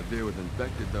still gotta deal with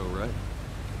infected though, right?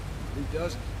 Who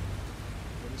doesn't?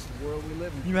 But it's the world we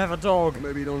live in. You have a dog! Or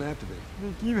maybe you don't have to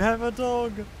be. You have a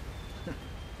dog!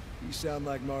 You sound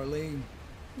like Marlene.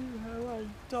 You have a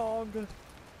dog!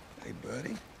 Hey,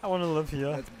 buddy. I want to live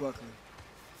here. That's Buckley.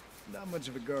 Not much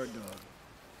of a guard dog.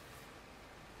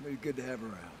 But he's good to have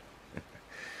around.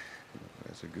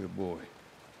 That's a good boy.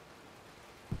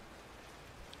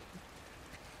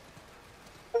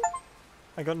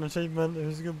 I got an achievement.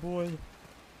 Who's a good boy?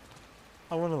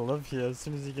 I want to live here. As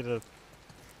soon as you get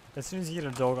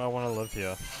a dog, I want to live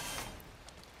here.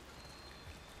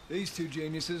 These two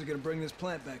geniuses are gonna bring this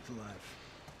plant back to life.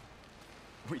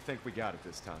 We think we got it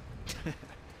this time.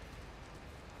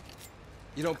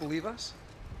 You don't believe us?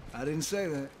 I didn't say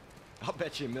that. I'll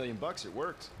bet you $1 million it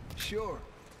works. Sure.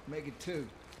 Make it 2.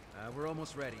 We're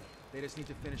almost ready. They just need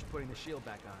to finish putting the shield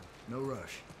back on. No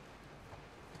rush.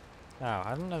 Oh,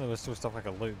 I didn't know there was still stuff I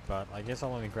could loot, but I guess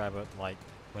I'll only grab it, like,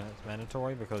 when it's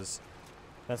mandatory, because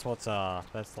that's what's,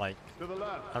 that's like... To the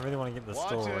left. I really want to get the Watch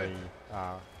story,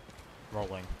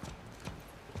 rolling.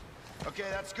 Okay,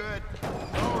 that's good.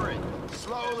 Lower it.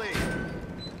 Slowly.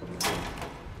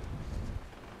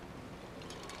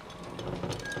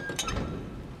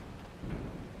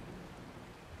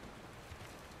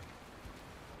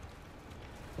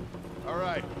 All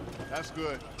right, that's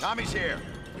good. Tommy's here.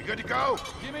 We good to go?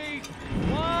 Give me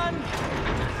 1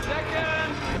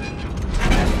 second.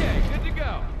 Okay, good to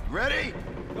go. Ready?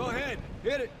 Go ahead.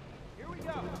 Hit it. Here we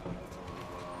go.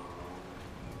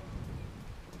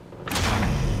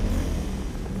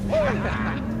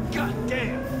 God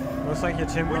damn. Looks like you're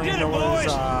 $2 We million did it,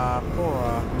 boys!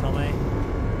 poorer, Tommy.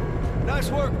 Nice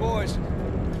work, boys.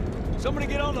 Somebody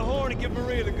get on the horn and give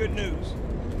Maria the good news.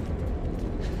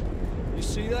 You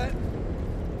see that?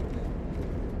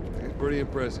 It's pretty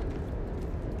impressive.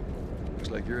 Looks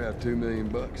like you're out $2 million.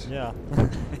 Yeah.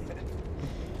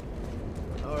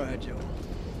 All right, Joe.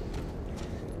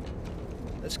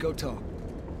 Let's go talk.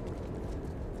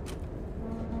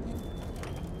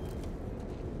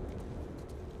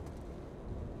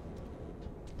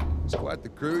 It's quite the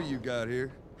crew you got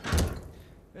here.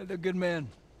 Yeah, they're good men.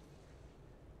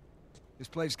 This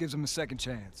place gives them a second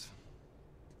chance.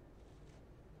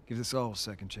 Gives us all a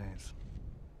second chance.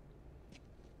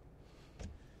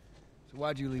 So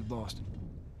why'd you leave Boston?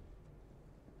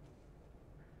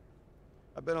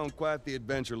 I've been on quite the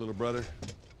adventure, little brother.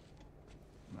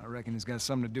 I reckon it's got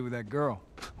something to do with that girl.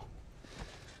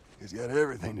 It's got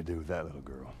everything to do with that little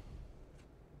girl.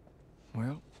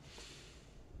 Well,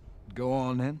 go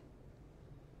on then.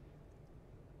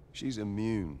 She's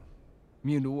immune.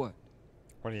 Immune to what?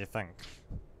 What do you think?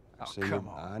 I've Oh, seen come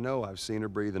her, on. I know, I've seen her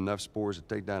breathe enough spores to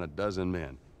take down 12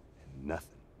 men. And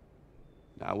nothing.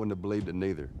 Now, I wouldn't have believed it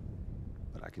neither,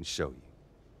 but I can show you.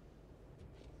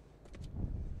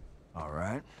 All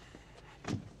right.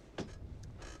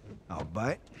 I'll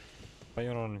bite. But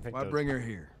you're not infected. Why bring her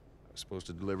here? I was supposed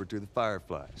to deliver to the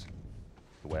Fireflies.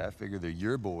 The way I figure they're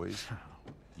your boys.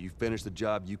 You finish the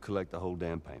job, you collect the whole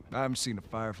damn payment. I haven't seen a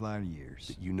Firefly in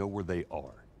years. You know where they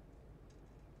are.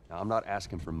 Now, I'm not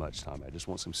asking for much, Tommy. I just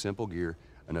want some simple gear,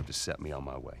 enough to set me on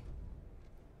my way.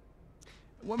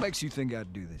 What makes you think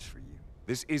I'd do this for you?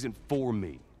 This isn't for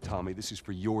me, Tommy. This is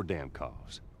for your damn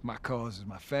cause. My cause is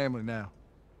my family now.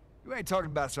 You ain't talking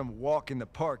about some walk in the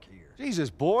park here. Jesus,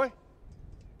 boy.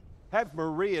 Have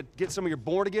Maria get some of your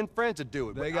born-again friends to do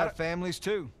it. They got families,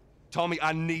 too. Tommy,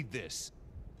 I need this.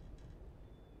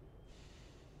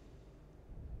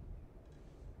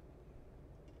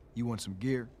 You want some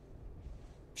gear?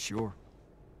 Sure.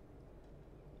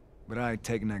 But I ain't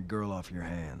taking that girl off your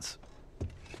hands.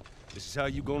 This is how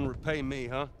you gonna repay me,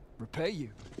 huh? Repay you?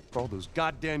 For all those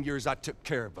goddamn years I took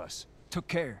care of us. Took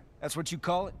care. That's what you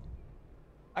call it?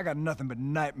 I got nothing but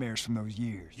nightmares from those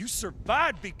years. You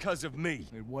survived because of me.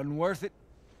 It wasn't worth it.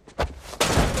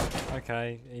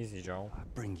 Okay, easy, Joel. I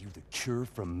bring you the cure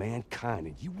from mankind,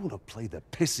 and you want to play the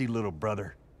pissy little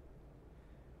brother.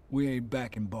 We ain't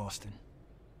back in Boston.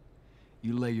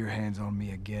 You lay your hands on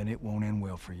me again, it won't end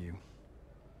well for you.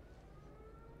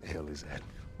 The hell is that?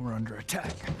 We're under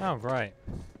attack. Oh, great.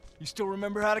 You still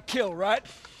remember how to kill, right?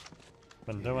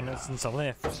 Been doing it since I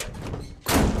left.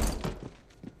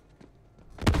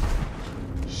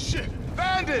 Shit!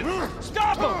 Bandit!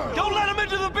 Stop him! Don't let him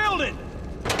into the building!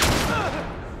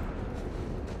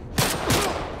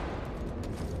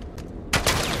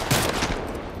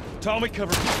 Tommy,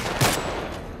 cover me.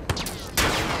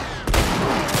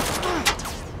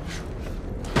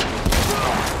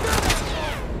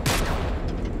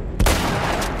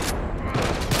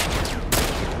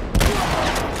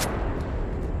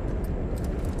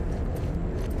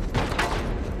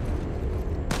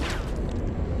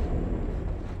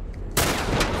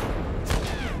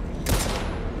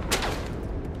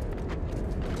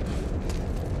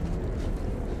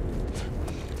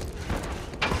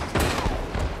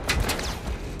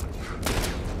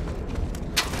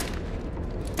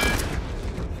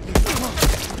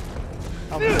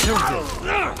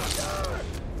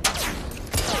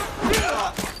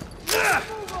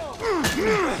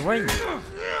 Wait.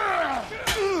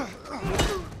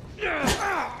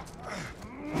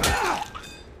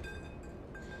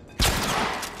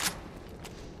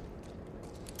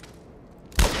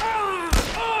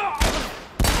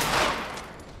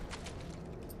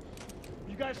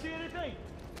 You guys see anything?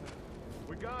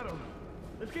 We got him.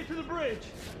 Let's get to the bridge.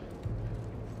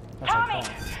 That's Tommy! okay.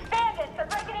 Bandits are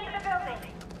breaking into the building!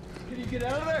 Can you get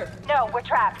out of there? No, we're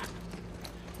trapped.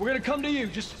 We're gonna come to you.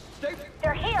 Just stay...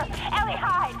 They're here! Ellie,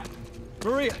 hide!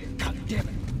 Maria! God damn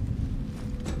it!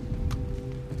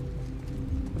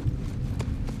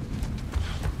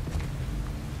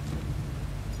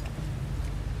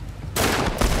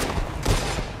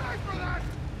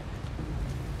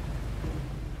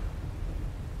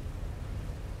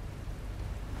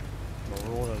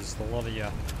 Marauders, the lot of you.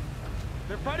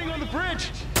 They're fighting on the bridge!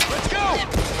 Let's go!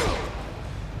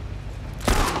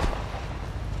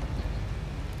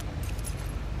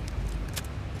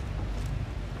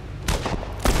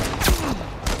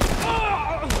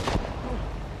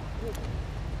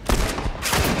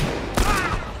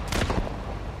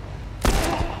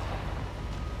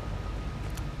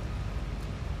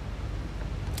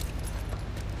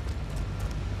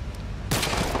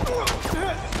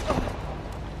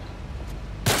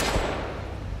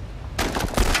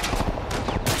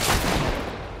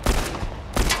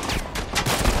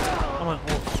 I'm an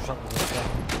awful struggle with this thing.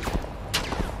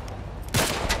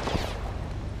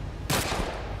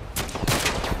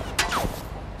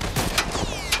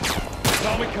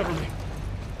 Tommy, cover me.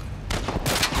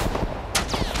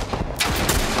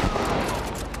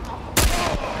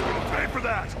 Pay for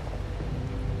that!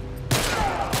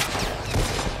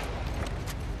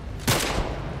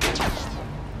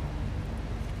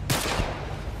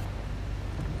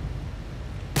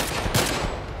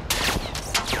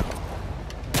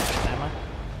 Am I?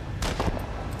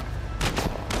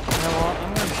 You know what?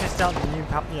 I'm gonna test out the new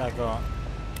puppy I got.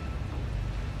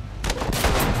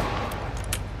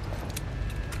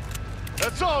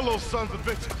 That's all, those sons of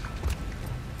bitches!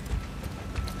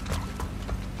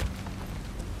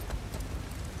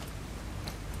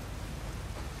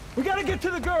 We gotta get to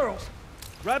the girls!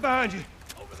 Right behind you.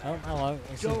 Oh, hello.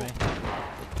 Excuse me.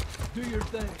 Do your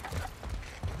thing.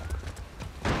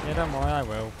 Yeah, don't worry, I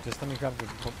will. Just let me grab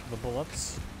the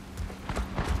bullets.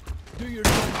 Do your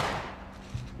thing.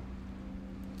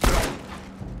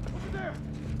 Over there!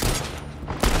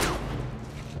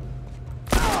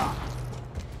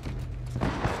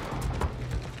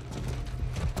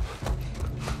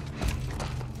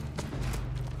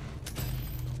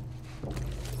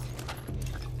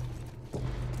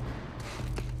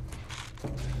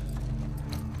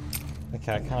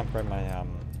 Okay, I can't upgrade my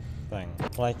thing.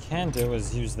 What I can do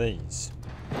is use these.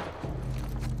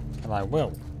 And I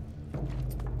will.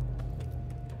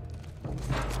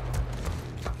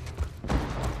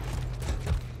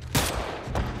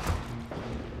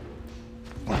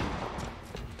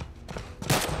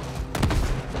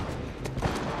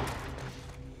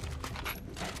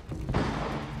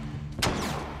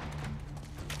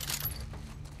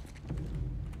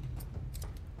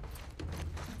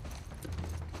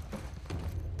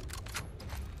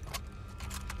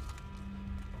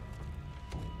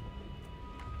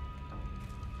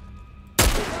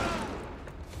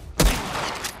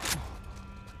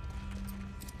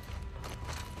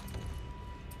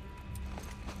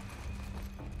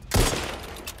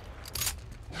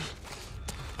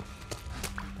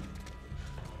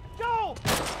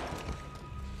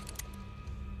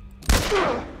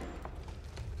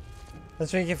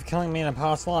 That's what you get for killing me in a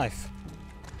past life.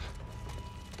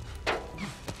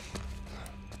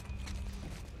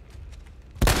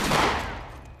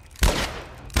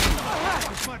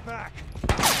 It's my back!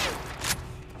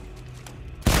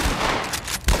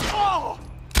 Oh!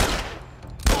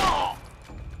 Oh!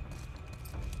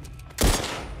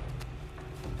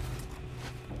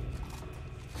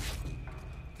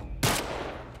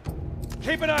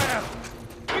 Keep an eye out!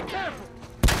 Be careful!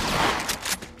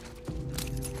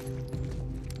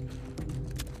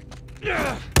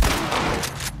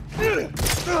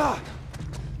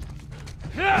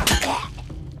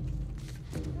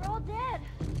 We're all dead.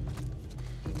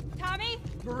 Tommy?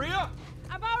 Maria?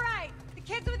 I'm all right. The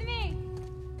kid's with me.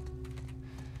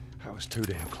 I was too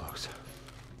damn close.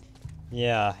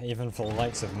 Yeah, even for the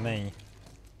likes of me.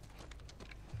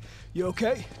 You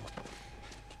okay?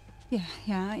 Yeah,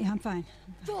 I'm fine.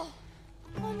 Joel.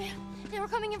 Oh man, they were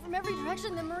coming in from every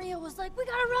direction. Then Maria was like, "We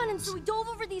gotta run!" And so we dove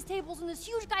over these tables, and this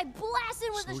huge guy blasted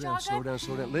with a shotgun.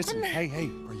 Slow down. Listen, hey,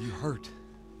 are you hurt?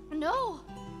 No.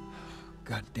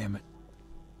 God damn it.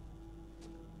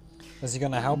 Is he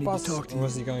going to help need to us, talk to or you.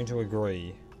 is he going to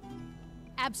agree?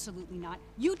 Absolutely not.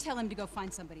 You tell him to go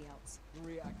find somebody else.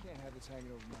 Maria, I can't have this hanging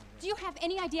over my head. Do you have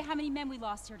any idea how many men we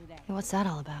lost here today? Hey, what's that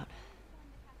all about?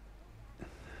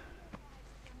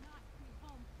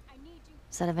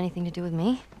 Does that have anything to do with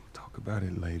me? Talk about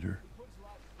it later.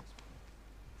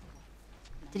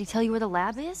 Did he tell you where the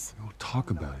lab is? We'll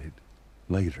talk about it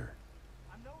later.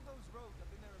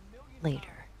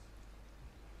 Later.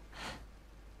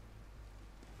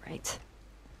 right.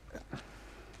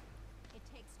 It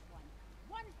takes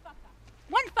one fuck up.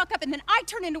 One fuck up and then I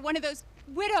turn into one of those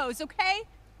widows, okay?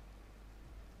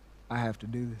 I have to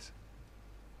do this.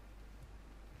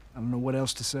 I don't know what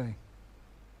else to say.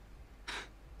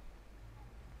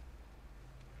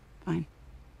 Fine.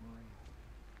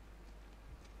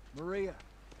 Maria.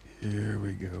 Here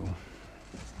we go.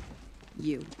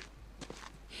 You.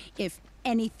 If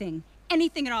anything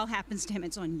at all happens to him,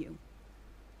 it's on you.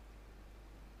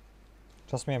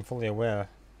 Trust me, I'm fully aware.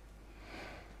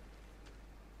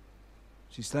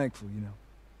 She's thankful, you know.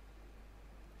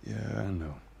 Yeah, I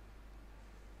know.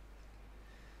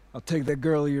 I'll take that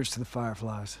girl of yours to the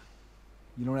Fireflies.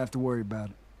 You don't have to worry about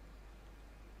it.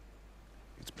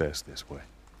 It's best this way.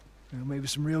 Well, maybe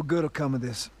some real good will come of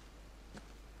this.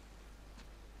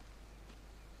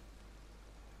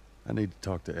 I need to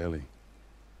talk to Ellie.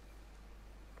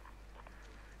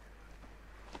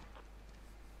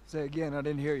 Say again, I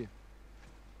didn't hear you.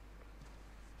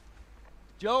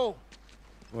 Joel!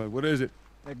 What is it?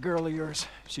 That girl of yours.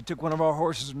 She took one of our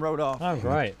horses and rode off. Oh,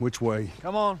 great. Which way?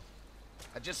 Come on.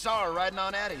 I just saw her riding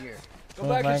on out of here. Go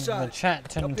back Like inside. the chat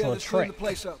turned Help the into a others clean trick. the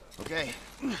place up. Okay,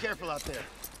 be careful out there.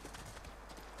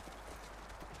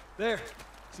 There.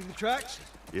 See the tracks?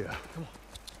 Yeah. Come on.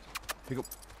 Pick up.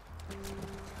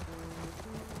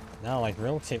 Now, like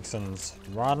real Texans,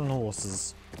 riding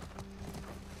horses.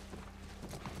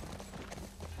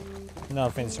 No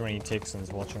offense to any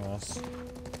Texans watching this.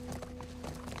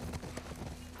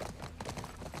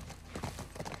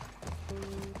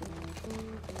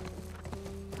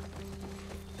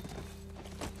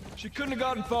 She couldn't have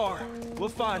gotten far. We'll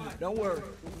find her. Don't worry.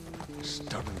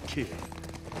 Stubborn kid.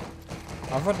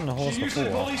 I've ridden a horse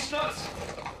before. stunts.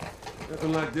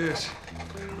 Nothing like this.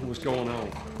 What's going on?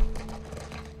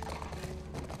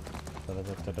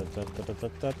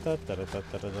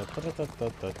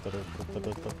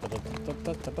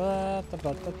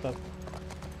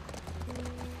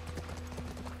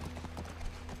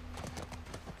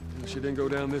 She didn't go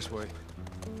down this way.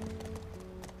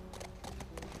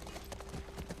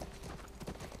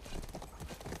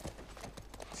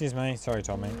 Excuse me, sorry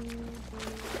Tommy.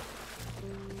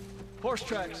 Horse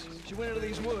tracks. She went into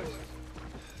these woods.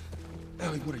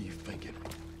 Ellie, what are you thinking?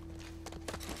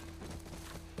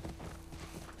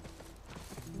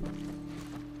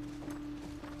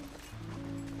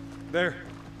 There.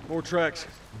 More tracks.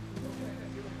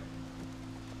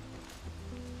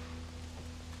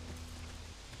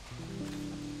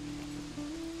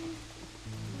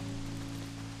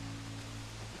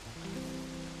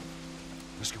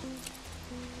 Let's go.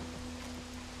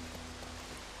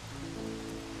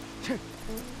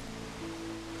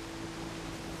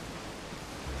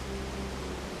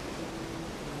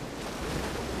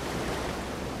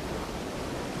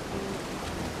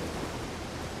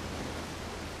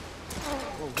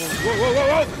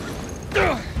 Whoa!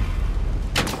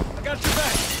 I got your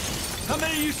back. How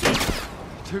many you see?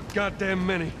 Too goddamn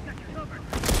many.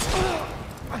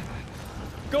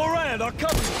 Go around. I'll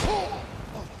cover you.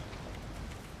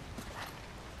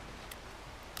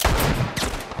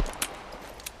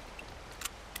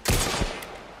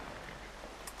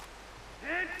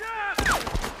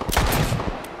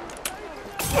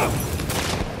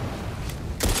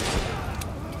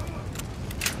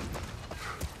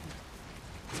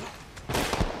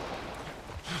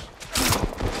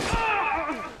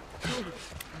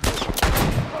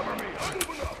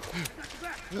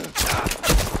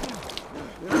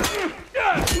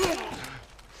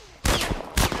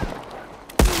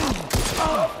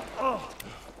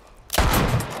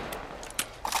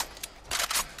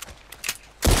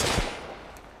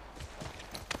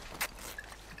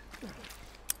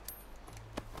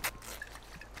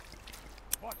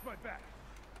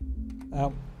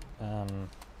 Oh,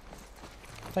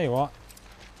 tell you what.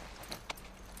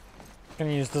 I'm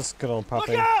gonna use this good old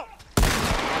puppy. Look out!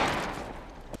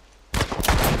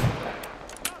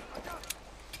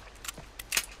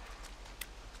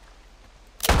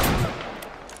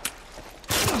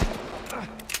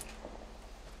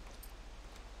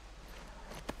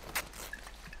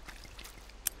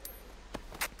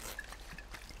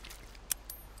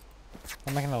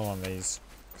 I'll make another one of these,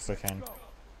 because I can.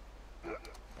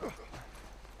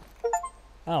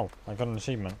 Oh, I got an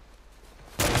achievement.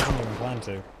 I didn't even plan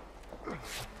to.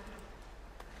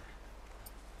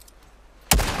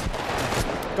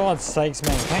 God's sakes,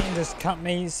 man, can't you just cut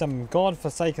me some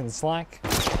godforsaken slack?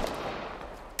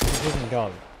 You didn't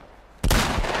go.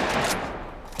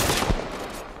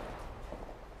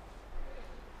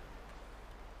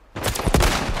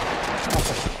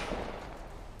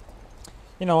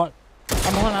 You know what?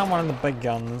 I'm one of the big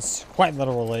guns, quite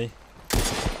literally.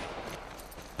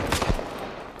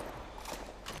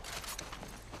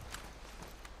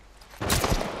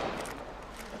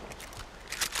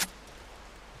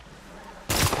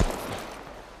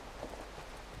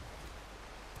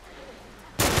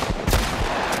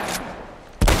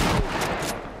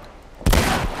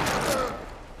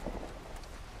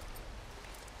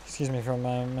 Excuse me for a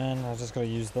moment, man. I just gotta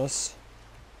use this.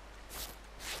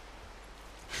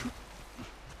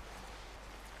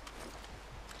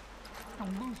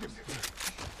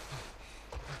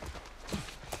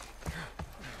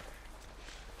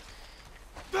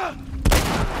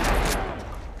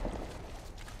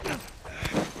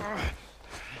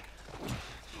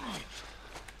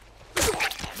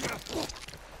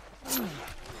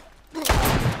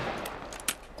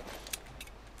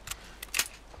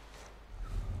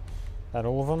 That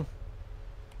all of them?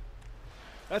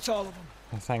 That's all of them.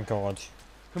 Oh, thank God.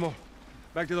 Come on,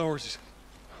 back to the horses.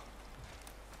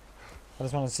 I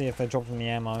just want to see if they dropped any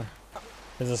ammo.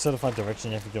 There's a certified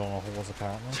direction you have to get on a horse,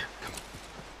 apparently.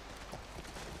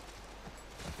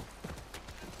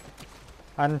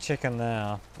 I didn't check in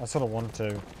there. I sort of want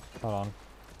to. Hold on.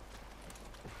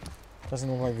 Doesn't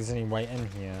look like there's any way in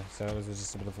here, so it was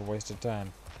just a bit of a waste of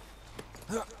time.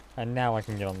 And now I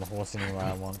can get on the horse anywhere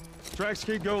I want. Tracks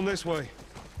keep going this way.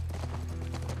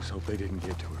 Let's hope they didn't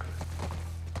get to her.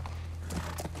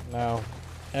 Now,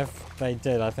 if they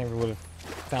did, I think we would have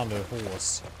found a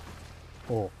horse.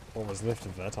 Or what was left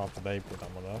of it after they put done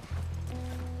with it.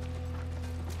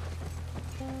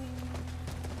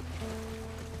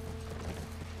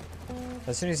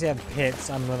 As soon as you have pets,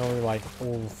 I'm literally like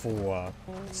all for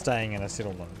staying in a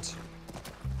settlement.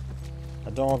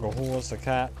 A dog, a horse, a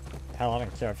cat. Hell, I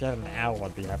don't care. If you had an owl,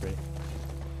 I'd be happy.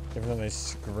 Even though they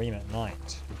scream at night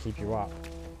to keep you up.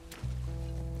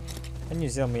 In New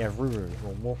Zealand, we have ruru,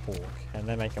 or moorpork, and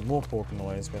they make a moorpork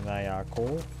noise when they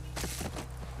call.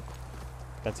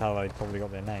 That's how they probably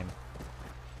got their name.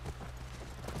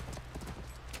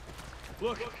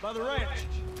 Look, by the ranch.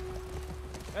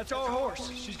 That's our horse.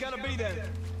 She's gotta be there.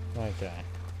 Okay.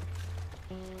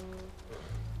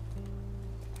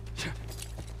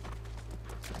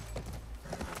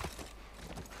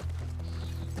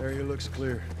 Area looks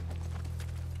clear.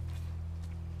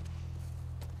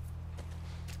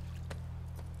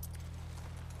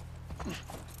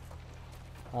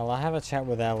 I'll have a chat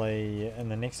with Ellie in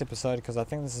the next episode because I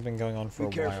think this has been going on for a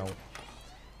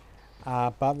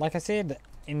while. But like I said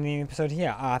in the episode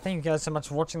here, thank you guys so much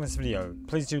for watching this video.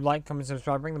 Please do like, comment,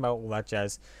 subscribe, ring the bell, all that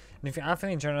jazz. And if you are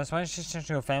feeling generous, why don't you share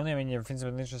to your family? I mean, your friends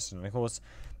have been interested in, of course.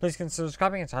 Please consider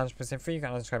subscribing. It's 100% free. You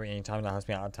can unsubscribe at any time. That helps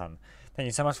me out a ton. Thank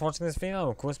you so much for watching this video. I'll,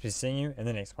 of course, be seeing you in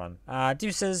the next one.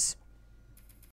 Deuces.